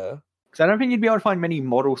 Yeah. Because I don't think you'd be able to find many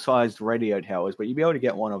model-sized radio towers, but you'd be able to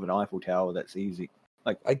get one of an Eiffel Tower that's easy.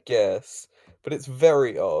 Like, I guess. But it's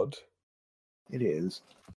very odd. It is.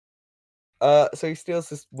 So he steals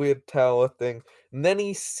this weird tower thing, and then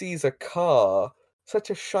he sees a car. Such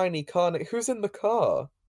a shiny car. Who's in the car?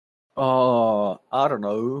 I don't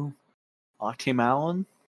know. Tim Allen?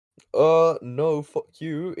 No, fuck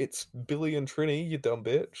you. It's Billy and Trini, you dumb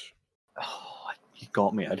bitch. Oh, you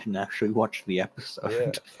got me. I didn't actually watch the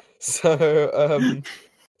episode. Yeah.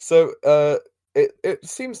 So It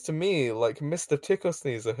seems to me like Mr. Tickle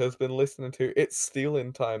Sneezer has been listening to It's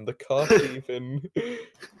Stealing Time, the car thieving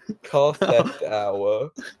car theft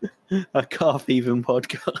hour. A car thieving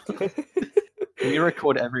podcast. We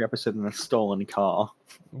record every episode in a stolen car.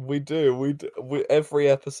 We do. Every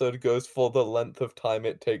episode goes for the length of time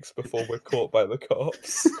it takes before we're caught by the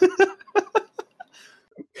cops.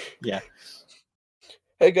 Yeah.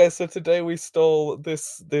 Hey guys, so today we stole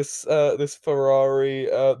this Ferrari.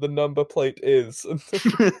 The number plate is.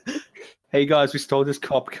 Hey guys, we stole this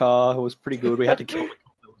cop car. It was pretty good. We had to kill the cop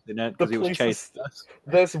that was in it because he was chasing us.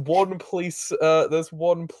 There's one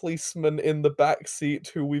policeman in the back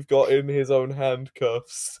seat who we've got in his own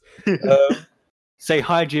handcuffs. Say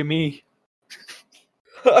hi, Jimmy.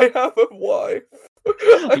 I have a wife.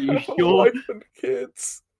 Are you have a sure? wife and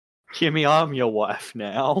kids. Jimmy, I'm your wife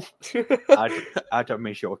now. I don't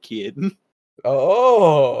miss your kid.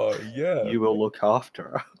 Oh, yeah. You will look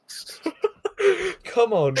after us.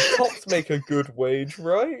 Come on, cops make a good wage,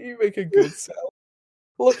 right? You make a good salary.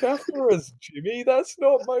 Look after us, Jimmy. That's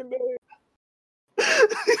not my name.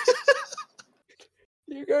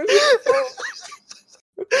 You guys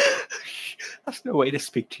are That's no way to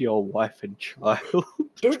speak to your wife and child.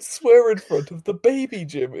 Don't swear in front of the baby,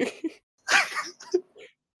 Jimmy.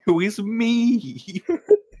 Who is me?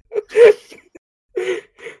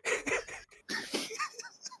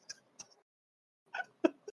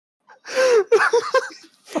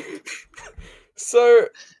 So,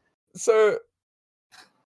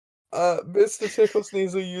 Mr. Tickle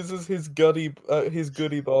Sneezer uses his goodie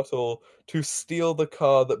bottle to steal the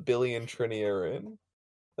car that Billy and Trini are in,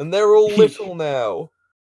 and they're all little now.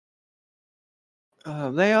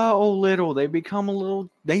 They are all little. They become a little.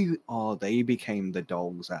 They became the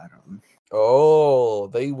dolls, Adam. Oh,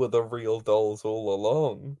 they were the real dolls all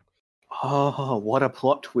along. Oh, what a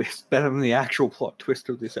plot twist! Better than the actual plot twist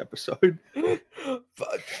of this episode.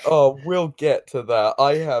 Oh, we'll get to that.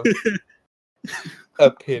 I have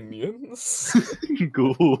opinions.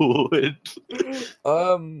 Good.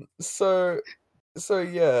 So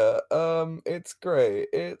yeah, it's great.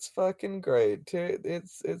 It's fucking great.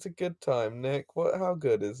 It's a good time, Nick. How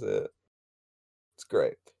good is it? It's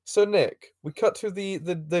great. So Nick, we cut to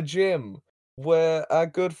the gym where our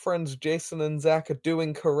good friends Jason and Zach are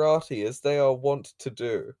doing karate as they are wont to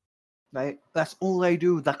do. That's all they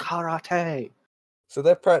do, the karate. So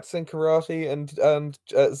they're practicing karate, and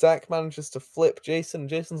Zach manages to flip Jason.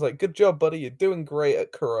 Jason's like, "Good job, buddy. You're doing great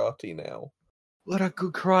at karate now." What a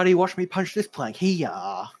good karate. Watch me punch this plank.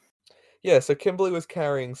 Here. Yeah, so Kimberly was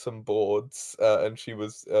carrying some boards, and she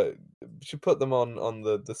put them on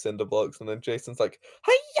the cinder blocks, and then Jason's like,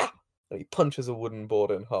 "Hiya!" and he punches a wooden board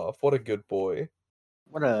in half. What a good boy.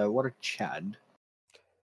 What a Chad.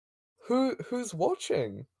 Who's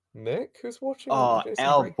watching? Nick? Who's watching? Oh, Jason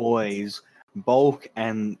our break boys, Bulk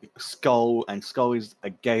and Skull is a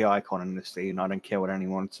gay icon in this scene. I don't care what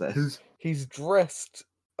anyone says. He's dressed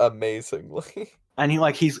amazingly. And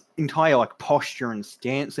his entire posture and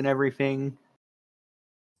stance and everything.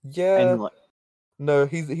 Yeah. And no,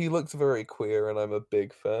 he looks very queer, and I'm a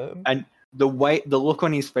big fan. And the look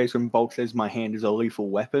on his face when Bulk says my hand is a lethal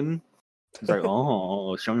weapon. He's like,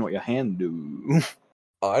 oh, show me what your hand do.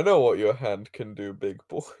 I know what your hand can do, big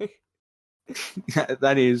boy.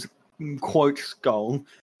 That is quote Skull.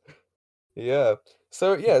 Yeah.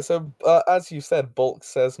 So as you said, Bulk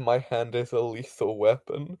says my hand is a lethal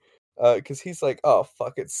weapon. Because he's like, oh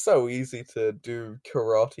fuck, it's so easy to do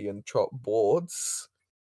karate and chop boards.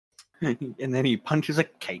 And then he punches a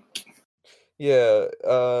cake. Yeah.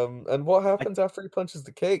 And what happens after he punches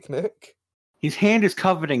the cake, Nick? His hand is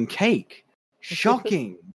covered in cake.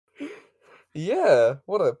 Shocking. Yeah.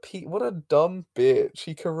 What a dumb bitch.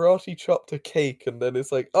 He karate chopped a cake, and then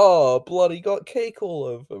it's like, oh, bloody got cake all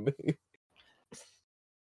over me.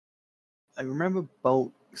 I remember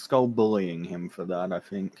Skull bullying him for that, I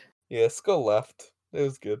think. Yeah, Skull laughed. It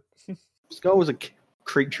was good. Skull was a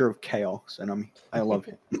creature of chaos, and I love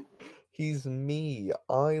him. He's me.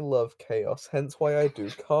 I love chaos, hence why I do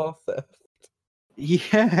car theft.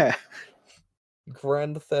 Yeah.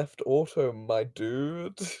 Grand Theft Auto, my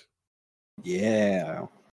dude. Yeah.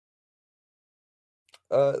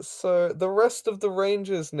 So the rest of the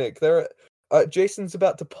Rangers, Nick, Jason's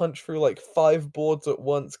about to punch through 5 boards at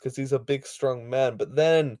once because he's a big, strong man, but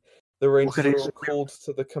then the Rangers are all called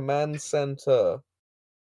to the command center.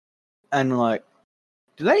 And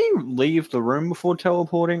do they leave the room before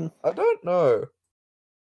teleporting? I don't know.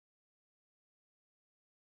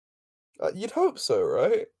 You'd hope so,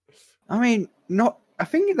 right? I mean, I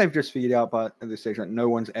think they've just figured out, but at this stage, no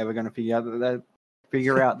one's ever going to figure out that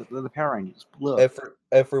the Power Rangers.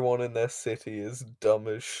 Everyone in their city is dumb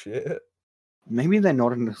as shit. Maybe they're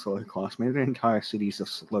not in the slow class. Maybe the entire city's a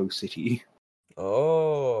slow city.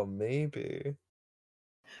 Oh, maybe.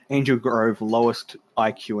 Angel Grove, lowest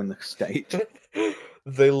IQ in the state.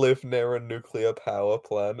 They live near a nuclear power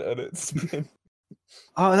plant, and it's been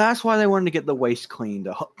Oh, that's why they wanted to get the waste cleaned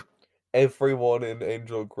up. everyone in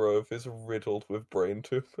Angel Grove is riddled with brain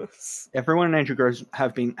tumors. Everyone in Angel Grove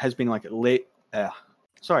has been like lit.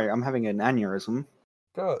 Sorry, I'm having an aneurysm.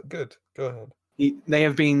 Good. Go ahead. They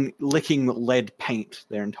have been licking lead paint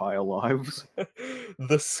their entire lives.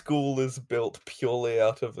 The school is built purely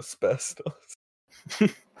out of asbestos.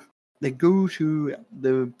 They go to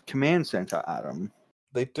the command center, Adam.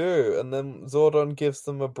 They do, and then Zordon gives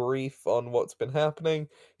them a brief on what's been happening.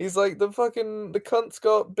 He's like, the cunt's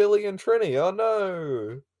got Billy and Trini. Oh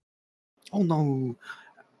no! Oh no!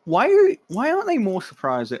 Why aren't they more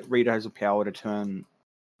surprised that Rita has the power to turn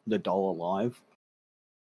the doll alive?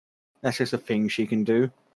 That's just a thing she can do.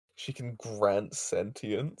 She can grant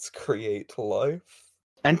sentience, create life.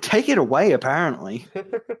 And take it away, apparently.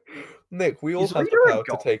 Nick, we all Is have Rita the a power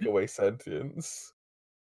to god? take away sentience.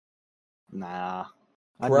 Nah.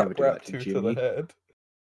 I'd never do that to two to Jimmy. the head.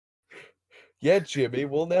 Yeah, Jimmy,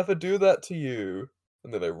 we'll never do that to you.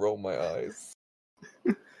 And then I roll my eyes.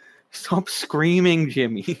 Stop screaming,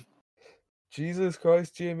 Jimmy. Jesus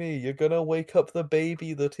Christ, Jimmy, you're gonna wake up the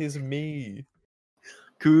baby that is me.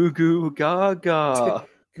 Goo goo gaga.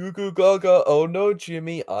 Goo goo gaga, oh no,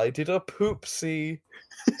 Jimmy, I did a poopsie.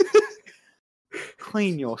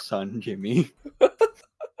 Clean your son, Jimmy.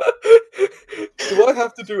 Do I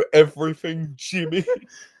have to do everything, Jimmy?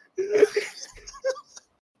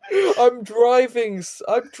 I'm driving.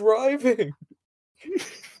 I'm driving.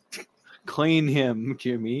 Clean him,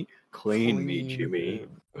 Jimmy. Clean me, Jimmy.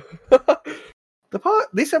 him.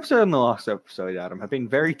 This episode and the last episode, Adam, have been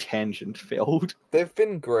very tangent filled. They've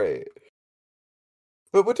been great,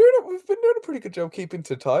 but we've been doing a pretty good job keeping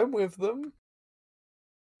to time with them.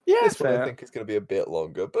 Yeah, This one I fair. think is going to be a bit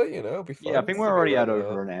longer, but you know, it'll be fun. Yeah, I think It's we're a bit already at around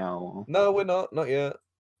over an hour. No, we're not yet.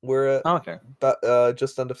 We're at Oh, okay.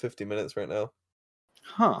 just under 50 minutes right now.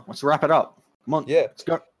 Huh. Let's wrap it up. Come on. Yeah. Let's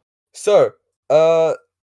go. So,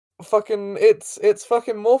 fucking, it's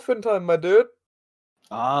fucking morphin time, my dude.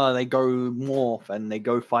 Ah, they go morph and they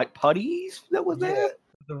go fight putties? That was Yeah. it?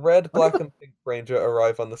 The red, Wonder black, and pink ranger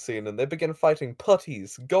arrive on the scene, and they begin fighting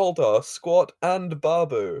putties, Goldar, Squat, and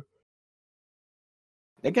Babu.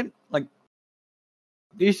 They get, like...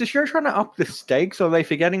 Is the show trying to up the stakes, or are they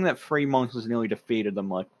forgetting that Three Monsters nearly defeated them,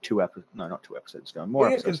 like, 2 episodes... No, not 2 episodes ago. More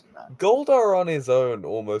Yeah, episodes than that. Goldar on his own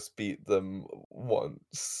almost beat them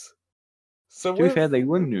once. So To be fair, they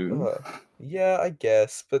were new. Yeah, I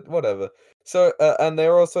guess, but whatever. So, and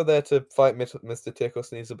they're also there to fight Mr. Tickle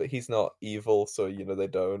Sneezer, but he's not evil, so, you know, they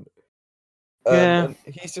don't. Yeah. And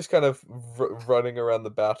he's just kind of running around the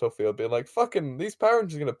battlefield, being like, fucking, these Power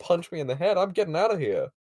Rangers are gonna punch me in the head, I'm getting out of here.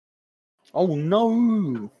 Oh,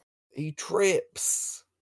 no! He trips,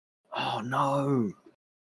 Oh, no!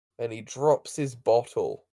 and he drops his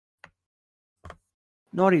bottle.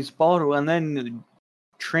 Not his bottle, and then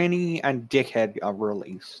Tranny and Dickhead are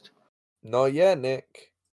released. Not yet, Nick.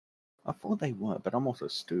 I thought they were, but I'm also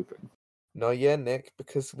stupid. Not yet, Nick,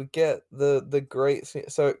 because we get the great scene.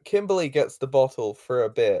 So Kimberly gets the bottle for a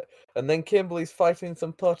bit, and then Kimberly's fighting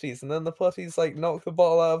some putties, and then the putties like knock the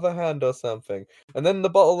bottle out of her hand or something, and then the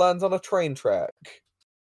bottle lands on a train track.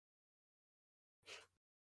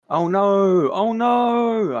 Oh no! Oh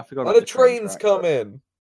no! I forgot And about the train's track. coming.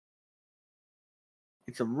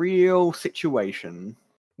 It's a real situation.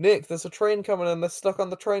 Nick, there's a train coming, and they're stuck on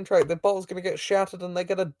the train track. The bottle's gonna get shattered, and they're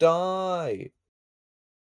gonna die.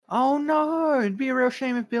 Oh no! It'd be a real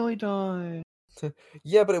shame if Billy died.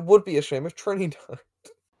 Yeah, but it would be a shame if Trini died.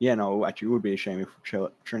 Yeah, no, actually, it would be a shame if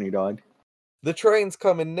Trini died. The train's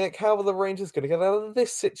coming, Nick. How are the Rangers gonna get out of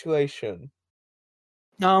this situation?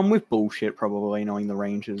 With bullshit, probably, knowing the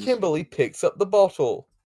Rangers. Kimberly picks up the bottle.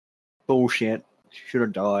 Bullshit. Should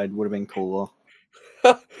have died. Would have been cooler.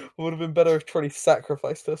 Would have been better if Trini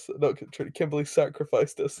sacrificed us. No, Kimberly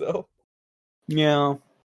sacrificed herself. Yeah.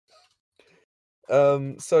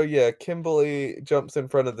 So yeah, Kimberly jumps in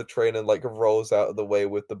front of the train and like rolls out of the way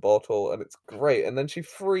with the bottle, and it's great. And then she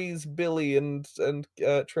frees Billy and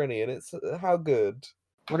Trini, and it's how good.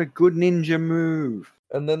 What a good ninja move.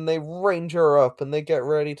 And then they range her up, and they get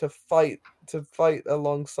ready to fight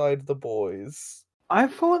alongside the boys. I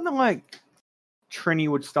thought that, like, Trini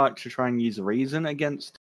would start to try and use reason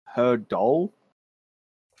against her doll.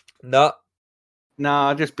 Nah,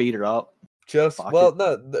 Just beat her up. just Fuck well, it.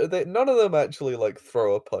 no, none of them actually like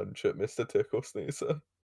throw a punch at Mr. Tickle Sneezer.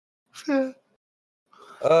 But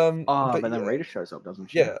But then yeah, Rita shows up, doesn't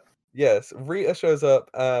she? yeah, Yes, Rita shows up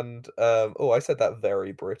and I said that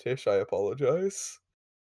very British, I apologize.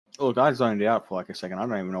 Look, I zoned out for like a second. I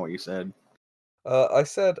don't even know what you said. I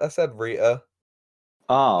said Rita.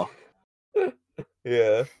 Oh,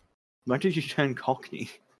 Yeah. when did you turn Cockney?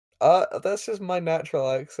 That's just my natural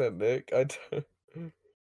accent, Nick. I don't...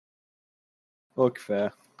 Look,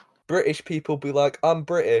 fair. British people be like, I'm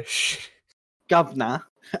British. Governor.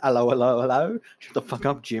 Hello, hello, hello. Shut the fuck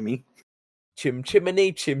up, Jimmy. Chim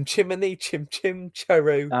chimney, chim chimney, chim chim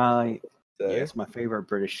churro. Yes, my favorite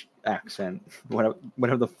British accent.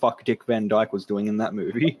 Whatever the fuck Dick Van Dyke was doing in that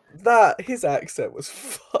movie. His accent was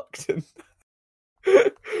fucked.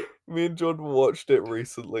 Me and Jordan watched it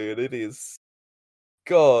recently, and it is...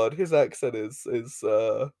 God, his accent is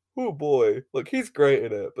oh boy. Look, he's great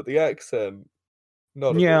in it, but the accent,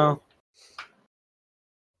 not a Yeah.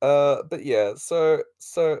 but yeah, so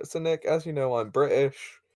Nick, as you know, I'm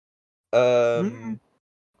British. Do I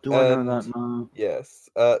know that? No. Yes.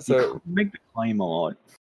 You So make the claim a lot.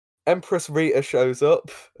 Empress Rita shows up.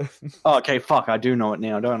 Oh, okay, fuck, I do know it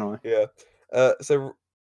now, don't I? Yeah. So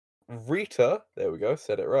Rita, there we go,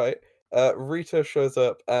 said it right. Rita shows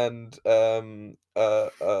up and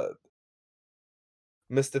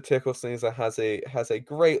Mr. Tickle Sneezer has a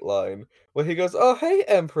great line where he goes, "Oh, hey,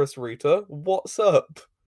 Empress Rita, what's up?"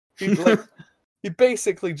 He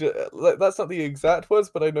basically like, that's not the exact words,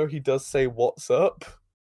 but I know he does say "what's up."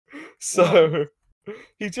 So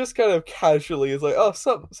he just kind of casually is like, "Oh,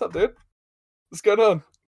 sup, dude? What's going on?"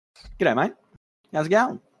 G'day, mate. How's it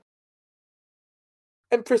going?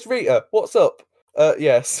 Empress Rita, what's up?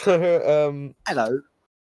 Yeah. So Hello.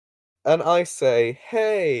 and I say,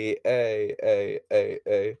 "Hey, hey,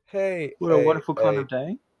 What a wonderful kind of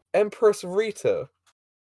day. Empress Rita,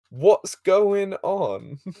 what's going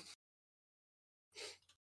on?"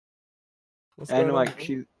 What's And going like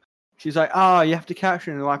on? she's like, oh, you have to catch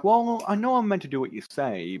it. And they're like, well, I know I'm meant to do what you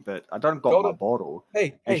say, but I don't got my bottle.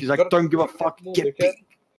 Hey, and she's like, don't give a fuck, get big.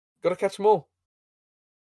 Gotta catch them all.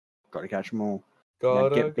 Gotta catch them all.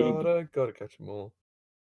 Gotta catch them all.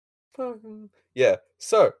 Yeah,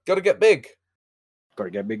 so, gotta get big.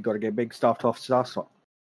 Gotta get big, stuff.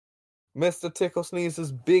 Mr. Tickle Sneeze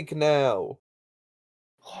is big now.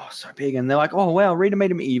 Oh, so big. And they're like, oh, wow, Rita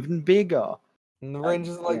made him even bigger. And the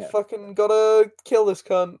Rangers are like, fucking gotta kill this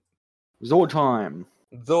cunt. Zord time.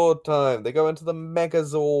 Zord time. They go into the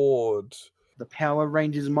Megazord. The Power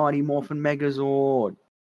Rangers Mighty Morphin Megazord.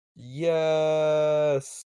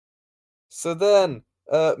 Yes. So then,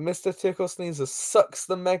 Mr. Tickle Sneezer sucks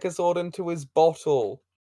the Megazord into his bottle.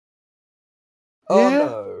 Oh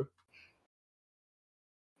no.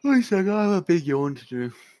 Wait a second, I have a big yawn to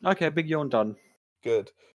do. Okay, big yawn done. Good.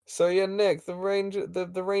 So yeah, Nick, the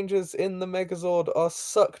Rangers in the Megazord are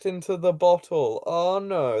sucked into the bottle. Oh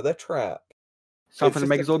no, they're trapped. Time for the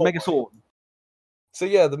Megazord. So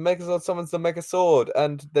yeah, the Megazord summons the Megazord,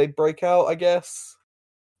 and they break out, I guess.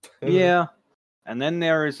 Yeah. And then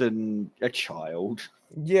there is a child.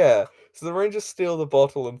 Yeah. So the Rangers steal the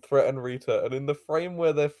bottle and threaten Rita, and in the frame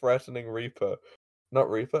where they're threatening Rita,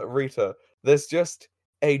 there's just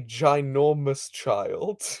a ginormous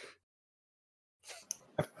child.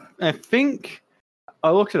 I think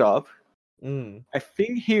I looked it up. I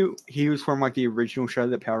think he was from like the original show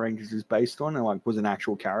that Power Rangers is based on, and like was an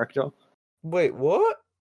actual character. Wait, what?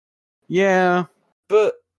 Yeah.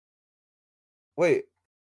 But wait,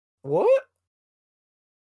 what?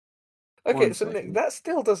 Okay, so Nick, that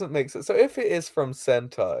still doesn't make sense. So if it is from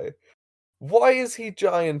Sentai, why is he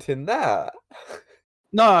giant in that?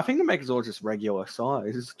 No, I think the Megazord's just regular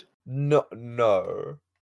sized. No.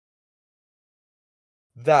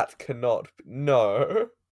 That cannot be. No.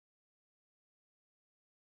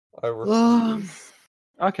 I refuse.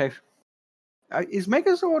 Okay. Is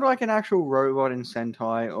Megazord like an actual robot in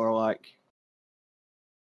Sentai, or like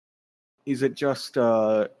is it just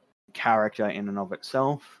a character in and of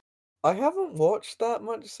itself? I haven't watched that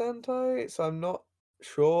much Sentai, so I'm not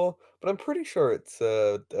sure, but I'm pretty sure it's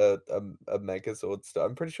a Megazord stuff.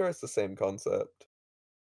 I'm pretty sure it's the same concept.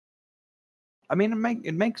 I mean,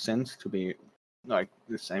 it makes sense to be like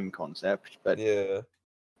the same concept, but yeah,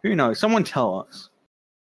 who knows? Someone tell us.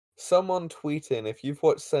 Someone tweet in if you've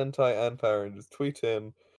watched Sentai and Power Rangers. Tweet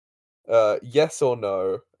in, yes or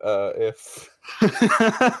no, if.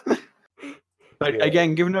 But yeah.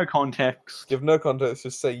 Again, give no context. Give no context.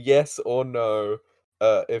 Just say yes or no.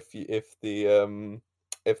 If the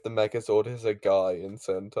Megazord is a guy in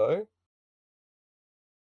Sentai.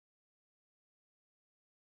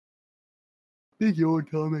 Big yawn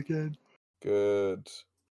time again. Good.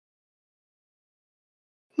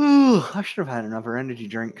 I should have had another energy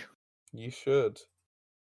drink. You should.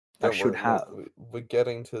 Don't should worry, have. we're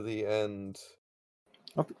getting to the end.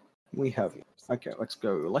 We have. Okay, let's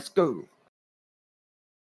go. Let's go.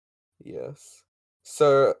 Yes.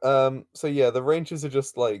 So yeah, the Rangers are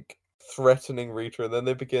just like threatening Rita, and then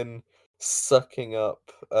they begin sucking up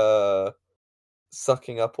all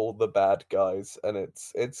the bad guys, and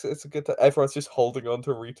it's a good time. Everyone's just holding on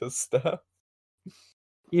to Rita's staff.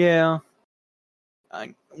 Yeah.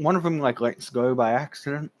 One of them like lets go by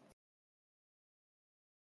accident.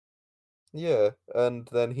 Yeah, and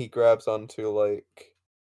then he grabs onto like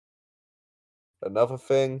another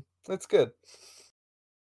thing. It's good.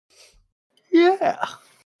 Yeah.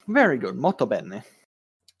 Very good. Molto bene.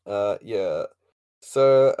 Yeah.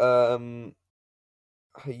 So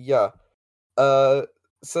yeah.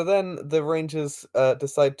 So then the Rangers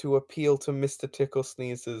decide to appeal to Mr. Tickle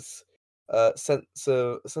Sneeze's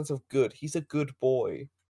sense of good. He's a good boy.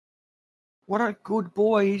 What a good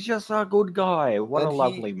boy. He's just a good guy. What And a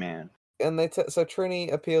lovely man. And so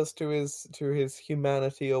Trini appeals to his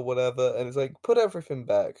humanity or whatever, and is like, put everything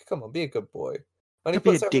back. Come on, be a good boy. And he Could be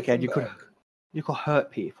a puts everything dickhead. back. You could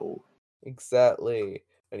hurt people. Exactly.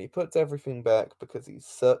 And he puts everything back because he's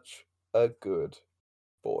such a good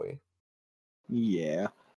boy. Yeah.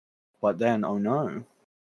 But then, oh no.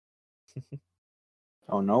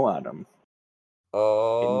 Oh no, Adam.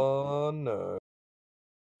 Oh no.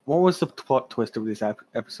 What was the plot twist of this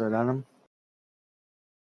episode, Adam?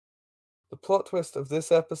 The plot twist of this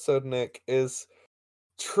episode, Nick, is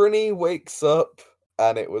Trini wakes up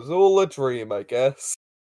and it was all a dream, I guess.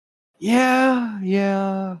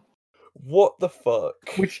 Yeah. What the fuck?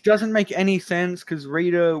 Which doesn't make any sense because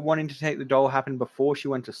Rita wanting to take the doll happened before she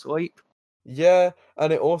went to sleep. Yeah,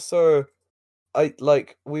 and it also,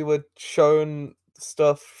 we were shown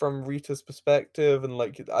stuff from Rita's perspective, and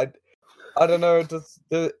like I don't know,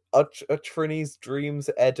 are Trini's dreams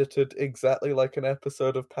edited exactly like an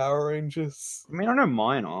episode of Power Rangers? I mean, I know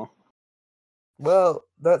mine are. Well,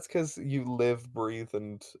 that's because you live, breathe,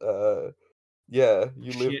 and you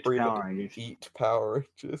live, Shit breathe, Power and Rangers. eat Power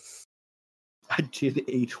Rangers. I did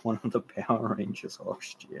eat one of the Power Rangers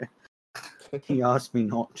last year. He asked me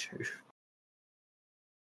not to.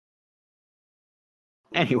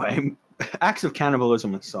 Anyway, acts of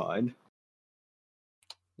cannibalism aside.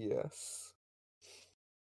 Yes.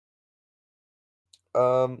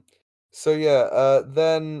 So yeah,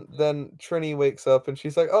 then Trini wakes up and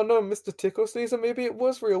she's like, "Oh no, Mr. Tickle Sneezer, maybe it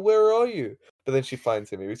was real. Where are you?" But then she finds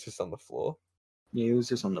him. He was just on the floor. Yeah, he was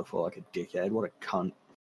just on the floor like a dickhead. What a cunt.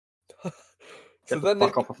 So Get then the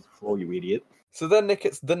fuck off the floor, you idiot. So then, Nick,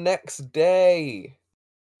 it's the next day.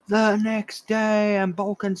 The next day, and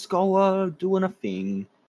Bulk and Skull are doing a thing.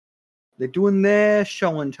 They're doing their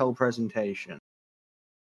show and tell presentation.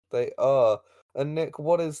 They are. And Nick,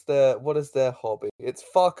 what is their hobby? It's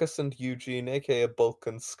Farkas and Eugene, aka Bulk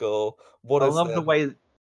and Skull. I love the way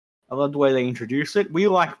they introduce it. We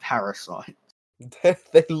like Parasite.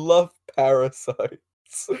 They love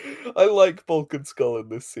parasites. I like Bulk and Skull in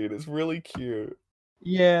this scene. It's really cute.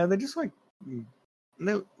 Yeah, they're just like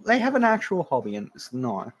they have an actual hobby, and it's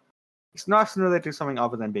nice. It's nice to know they do something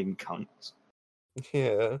other than being cunts.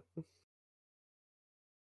 Yeah.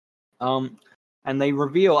 And they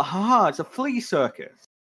reveal, it's a flea circus.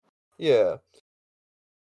 Yeah.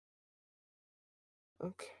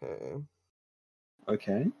 Okay.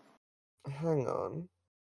 Okay. Hang on.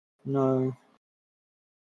 No.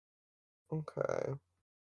 Okay.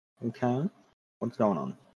 Okay. What's going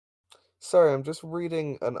on? Sorry, I'm just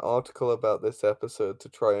reading an article about this episode to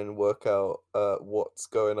try and work out what's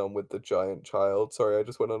going on with the giant child. Sorry, I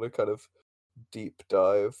just went on a kind of deep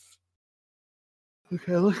dive.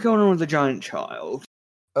 Okay, what's going on with the giant child?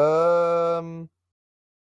 Hey,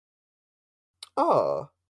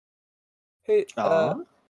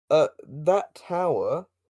 that tower,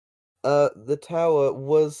 the tower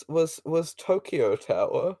was Tokyo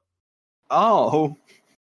Tower. Oh.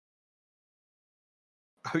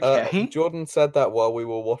 Okay. Jordan said that while we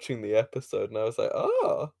were watching the episode, and I was like,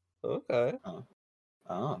 oh, okay.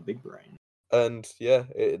 Big brain. And yeah,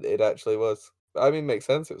 it actually was. I mean, makes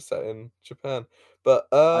sense. It was set in Japan, but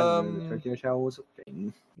I knew the Tokyo Tower was a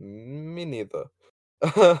thing. Me neither.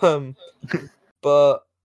 But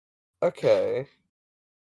okay,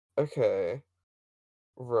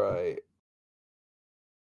 right.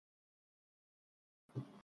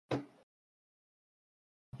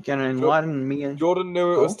 Can enlighten me? Jordan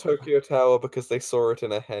knew it was Tokyo Tower because they saw it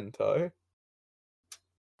in a hentai.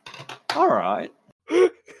 All right. I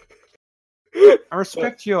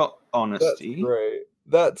respect your honesty.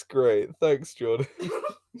 That's great. Thanks, Jordan.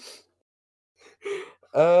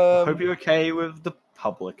 I hope you're okay with the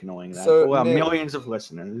public knowing that. So, Nick, millions millions of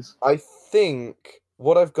listeners. I think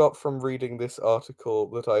what I've got from reading this article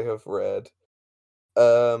that I have read,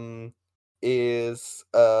 is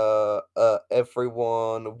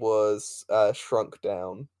everyone was shrunk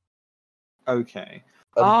down, Okay.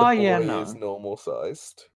 and the Yeah, boy is no. normal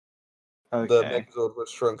sized. The Okay. Megazord was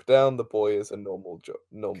shrunk down. The boy is a normal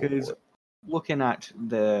boy. Because looking at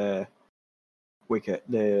the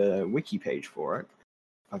wiki page for it,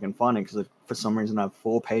 if I can find it, because for some reason I have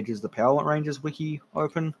 4 pages of the Power Rangers wiki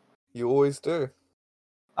open. You always do.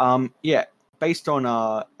 Yeah, based on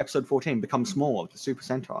episode 14, Become Smaller, the Super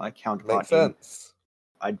Sentai counterpart. Makes sense.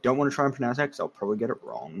 I don't want to try and pronounce that because I'll probably get it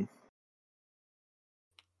wrong.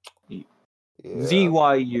 Yeah.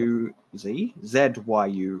 ZYU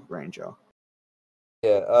Ranger.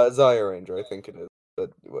 Yeah, Zaya Ranger, I think it is.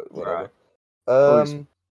 But whatever. Right.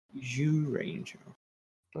 U Ranger.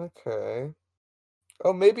 Okay.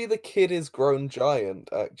 Oh, maybe the kid is grown giant,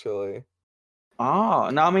 actually. No,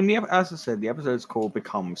 I mean, as I said, the episode's called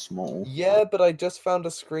Become Small. Yeah, but I just found a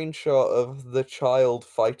screenshot of the child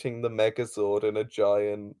fighting the Megazord in a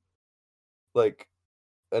giant,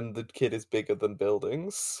 and the kid is bigger than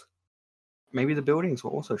buildings. Maybe the buildings were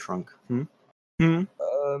also shrunk.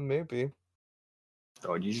 Maybe.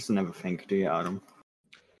 God, you just never think, do you, Adam?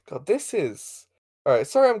 God, this is... Alright,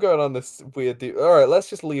 sorry I'm going on this weird... Alright, let's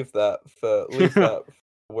just leave that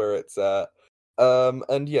where it's at.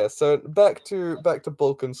 And yeah, so back to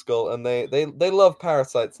Bulk and Skull, and they love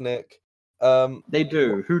parasites, Nick. They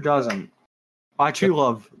do. Who doesn't? I too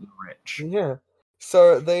love the rich. Yeah.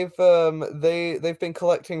 So they've been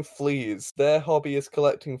collecting fleas. Their hobby is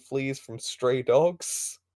collecting fleas from stray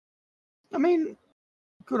dogs. I mean,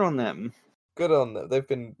 good on them. Good on them. They've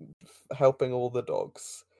been helping all the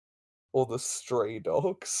dogs. All the stray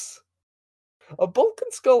dogs. Are Bulk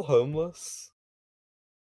and Skull homeless?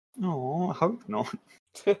 Oh, I hope not.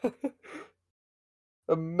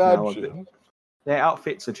 Imagine. Their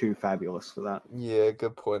outfits are too fabulous for that. Yeah,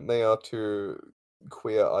 good point. They are two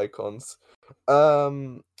queer icons.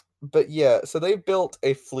 But yeah, so they've built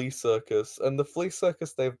a flea circus, and the flea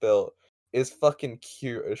circus they've built is fucking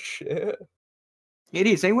cute as shit. It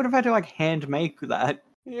is. They would have had to hand make that.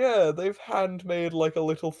 Yeah, they've handmade a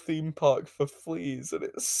little theme park for fleas, and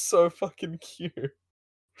it's so fucking cute.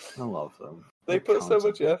 I love them. They put so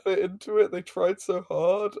much effort into it. They tried so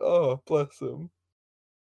hard. Oh, bless them.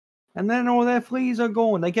 And then all their fleas are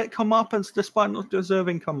gone. They get comeuppance despite not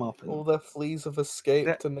deserving comeuppance. All their fleas have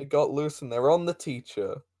escaped and they got loose and they're on the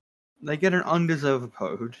teacher. They get an undeserved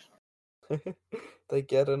pode. They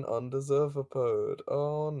get an undeserved pode.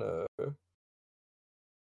 Oh no.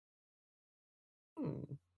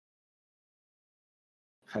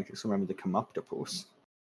 I just remember the comeupptipus.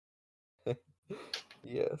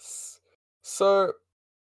 Yes. So.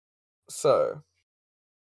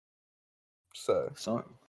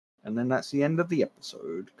 And then that's the end of the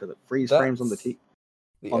episode because it freeze frames on the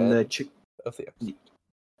of the episode.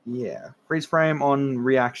 Yeah, freeze frame on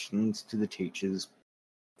reactions to the teachers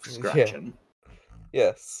scratching.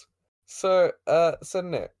 Yeah. Yes. So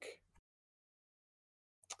Nick,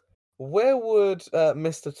 where would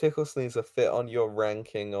Mr. Ticklesneezer fit on your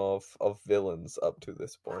ranking of villains up to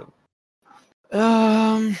this point?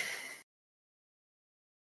 I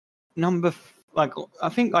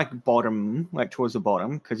think bottom, towards the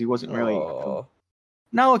bottom, because he wasn't really.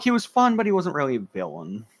 No, he was fun, but he wasn't really a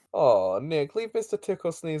villain. Oh, Nick, leave Mr.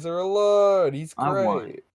 Ticklesneezer alone. He's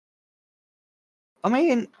great. I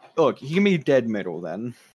mean, look, he can be dead middle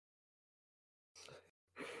then.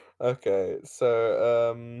 Okay,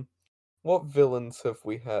 so what villains have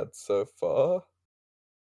we had so far?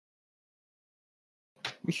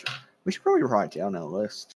 We should probably write down our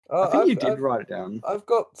list. I think you did write it down. I've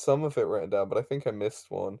got some of it written down, but I think I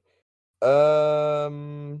missed one.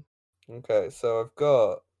 Okay, so I've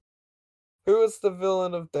got... Who is the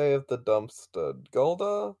villain of Day of the Dumpster?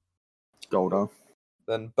 Goldar? Goldar.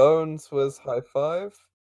 Then Bones was High Five.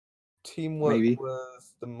 Teamwork Maybe.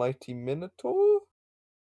 Was the Mighty Minotaur?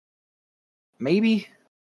 Maybe.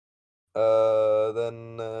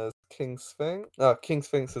 Then King Sphinx. Oh, King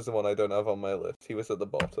Sphinx is the one I don't have on my list. He was at the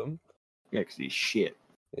bottom. Yeah, because he's shit.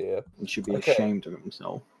 Yeah. He should be ashamed of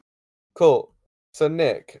himself. Cool. So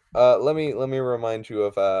Nick, let me remind you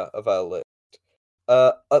of our list.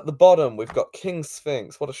 At the bottom we've got King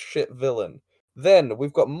Sphinx. What a shit villain. Then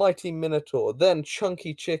we've got Mighty Minotaur. Then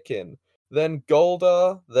Chunky Chicken. Then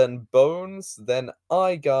Goldar. Then Bones. Then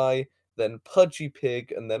Eye Guy. Then Pudgy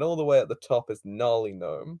Pig. And then all the way at the top is Gnarly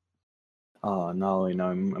Gnome. Oh, Gnarly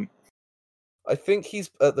Gnome. I think he's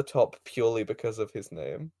at the top purely because of his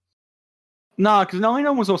name. Nah, because Gnarly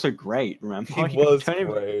Gnome was also great, remember? He was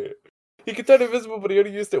great. He could turn invisible, but he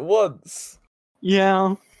only used it once.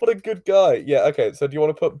 Yeah. What a good guy. Yeah, okay, so do you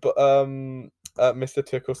want to put Mr.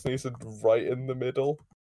 Tickle Sneezer right in the middle?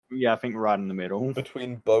 Yeah, I think right in the middle.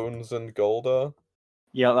 Between Bones and Goldar?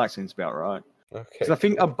 Yeah, that seems about right. Okay. Because I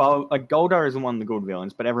think cool. above, like, Goldar isn't one of the good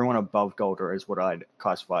villains, but everyone above Goldar is what I'd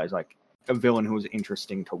classify as, like, a villain who was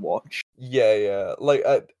interesting to watch. Yeah. Like,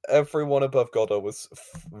 everyone above Goldar was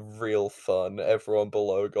real fun. Everyone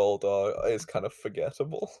below Goldar is kind of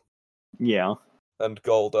forgettable. Yeah. And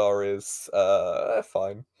Goldar is,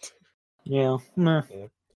 fine. Yeah. Meh. Yeah.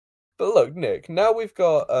 But look, Nick, now we've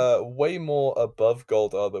got way more above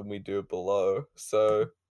Goldar than we do below. So,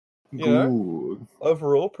 you know, Good.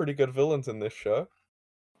 overall, pretty good villains in this show.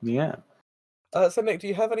 Yeah. So, Nick, do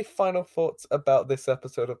you have any final thoughts about this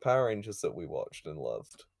episode of Power Rangers that we watched and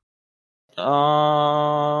loved?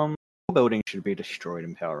 More buildings should be destroyed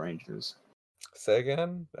in Power Rangers. Say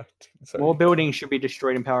again? Sorry. More buildings should be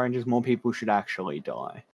destroyed in Power Rangers. More people should actually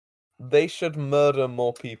die. They should murder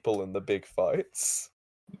more people in the big fights.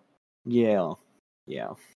 Yeah.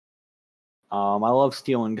 Yeah. I love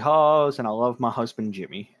stealing cars, and I love my husband,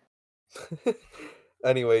 Jimmy.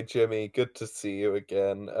 Anyway, Jimmy, good to see you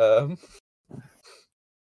again.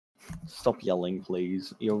 Stop yelling,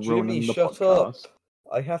 please. You're Jimmy, ruining the shut podcast. up.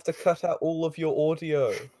 I have to cut out all of your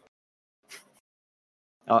audio.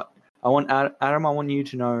 I want Adam. I want you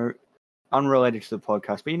to know, unrelated to the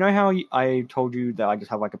podcast, but you know how I told you that I just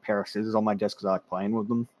have like a pair of scissors on my desk because I like playing with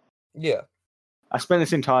them. Yeah. I spent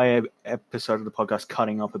this entire episode of the podcast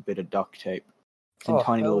cutting up a bit of duct tape in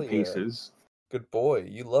tiny hell little yeah. pieces. Good boy.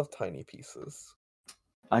 You love tiny pieces.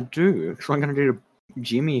 I do. That's what I'm gonna do to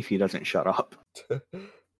Jimmy if he doesn't shut up.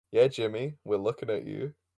 Yeah, Jimmy, we're looking at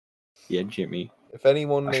you. Yeah, Jimmy. If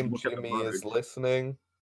anyone I should named look at the Jimmy is road. listening,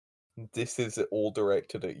 this is all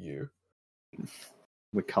directed at you.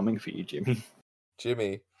 We're coming for you, Jimmy.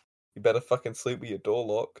 Jimmy, you better fucking sleep with your door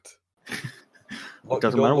locked. It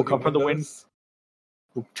doesn't matter. We'll come from the wind.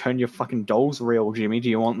 We'll turn your fucking dolls real, Jimmy. Do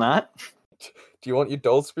you want that? Do you want your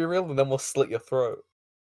dolls to be real? And then we'll slit your throat.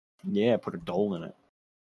 Yeah, put a doll in it.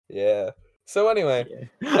 Yeah. So anyway,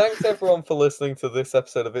 Yeah. thanks everyone for listening to this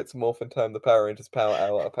episode of It's Morphin Time, the Power Rangers Power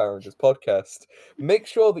Hour, a Power Rangers podcast. Make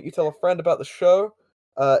sure that you tell a friend about the show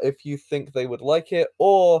if you think they would like it,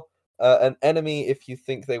 or an enemy if you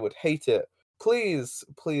think they would hate it. Please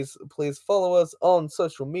follow us on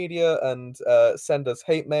social media and send us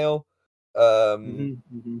hate mail.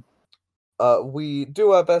 We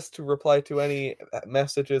do our best to reply to any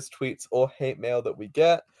messages, tweets, or hate mail that we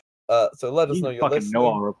get. So let us know you're listening. Know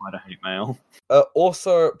I'll reply to hate mail.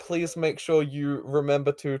 Also, please make sure you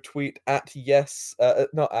remember to tweet at yes,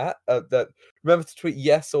 remember to tweet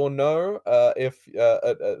yes or no if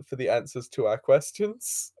for the answers to our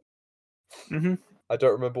questions. I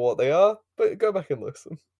don't remember what they are, but go back and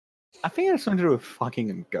listen. I think it has something to do with fucking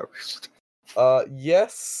a ghost.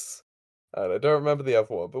 Yes. And I don't remember the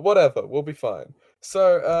other one, but whatever, we'll be fine.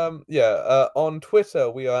 So, on Twitter,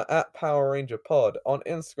 we are at Power Ranger Pod. On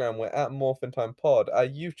Instagram, we're at Morphin Time Pod. Our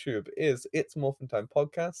YouTube is It's Morphin Time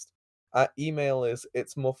Podcast. Our email is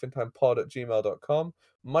itsmorphintimepod@gmail.com.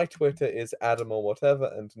 My Twitter is Adam or whatever,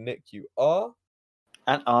 and Nick, you are?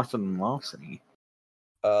 At Arson Larceny.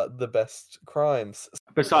 The best crimes.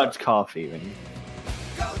 Besides car thieving.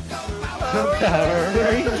 Power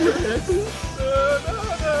Rangers!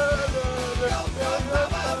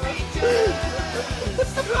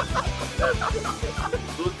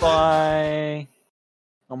 Goodbye.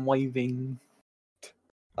 I'm waving.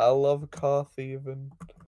 I love car thieving.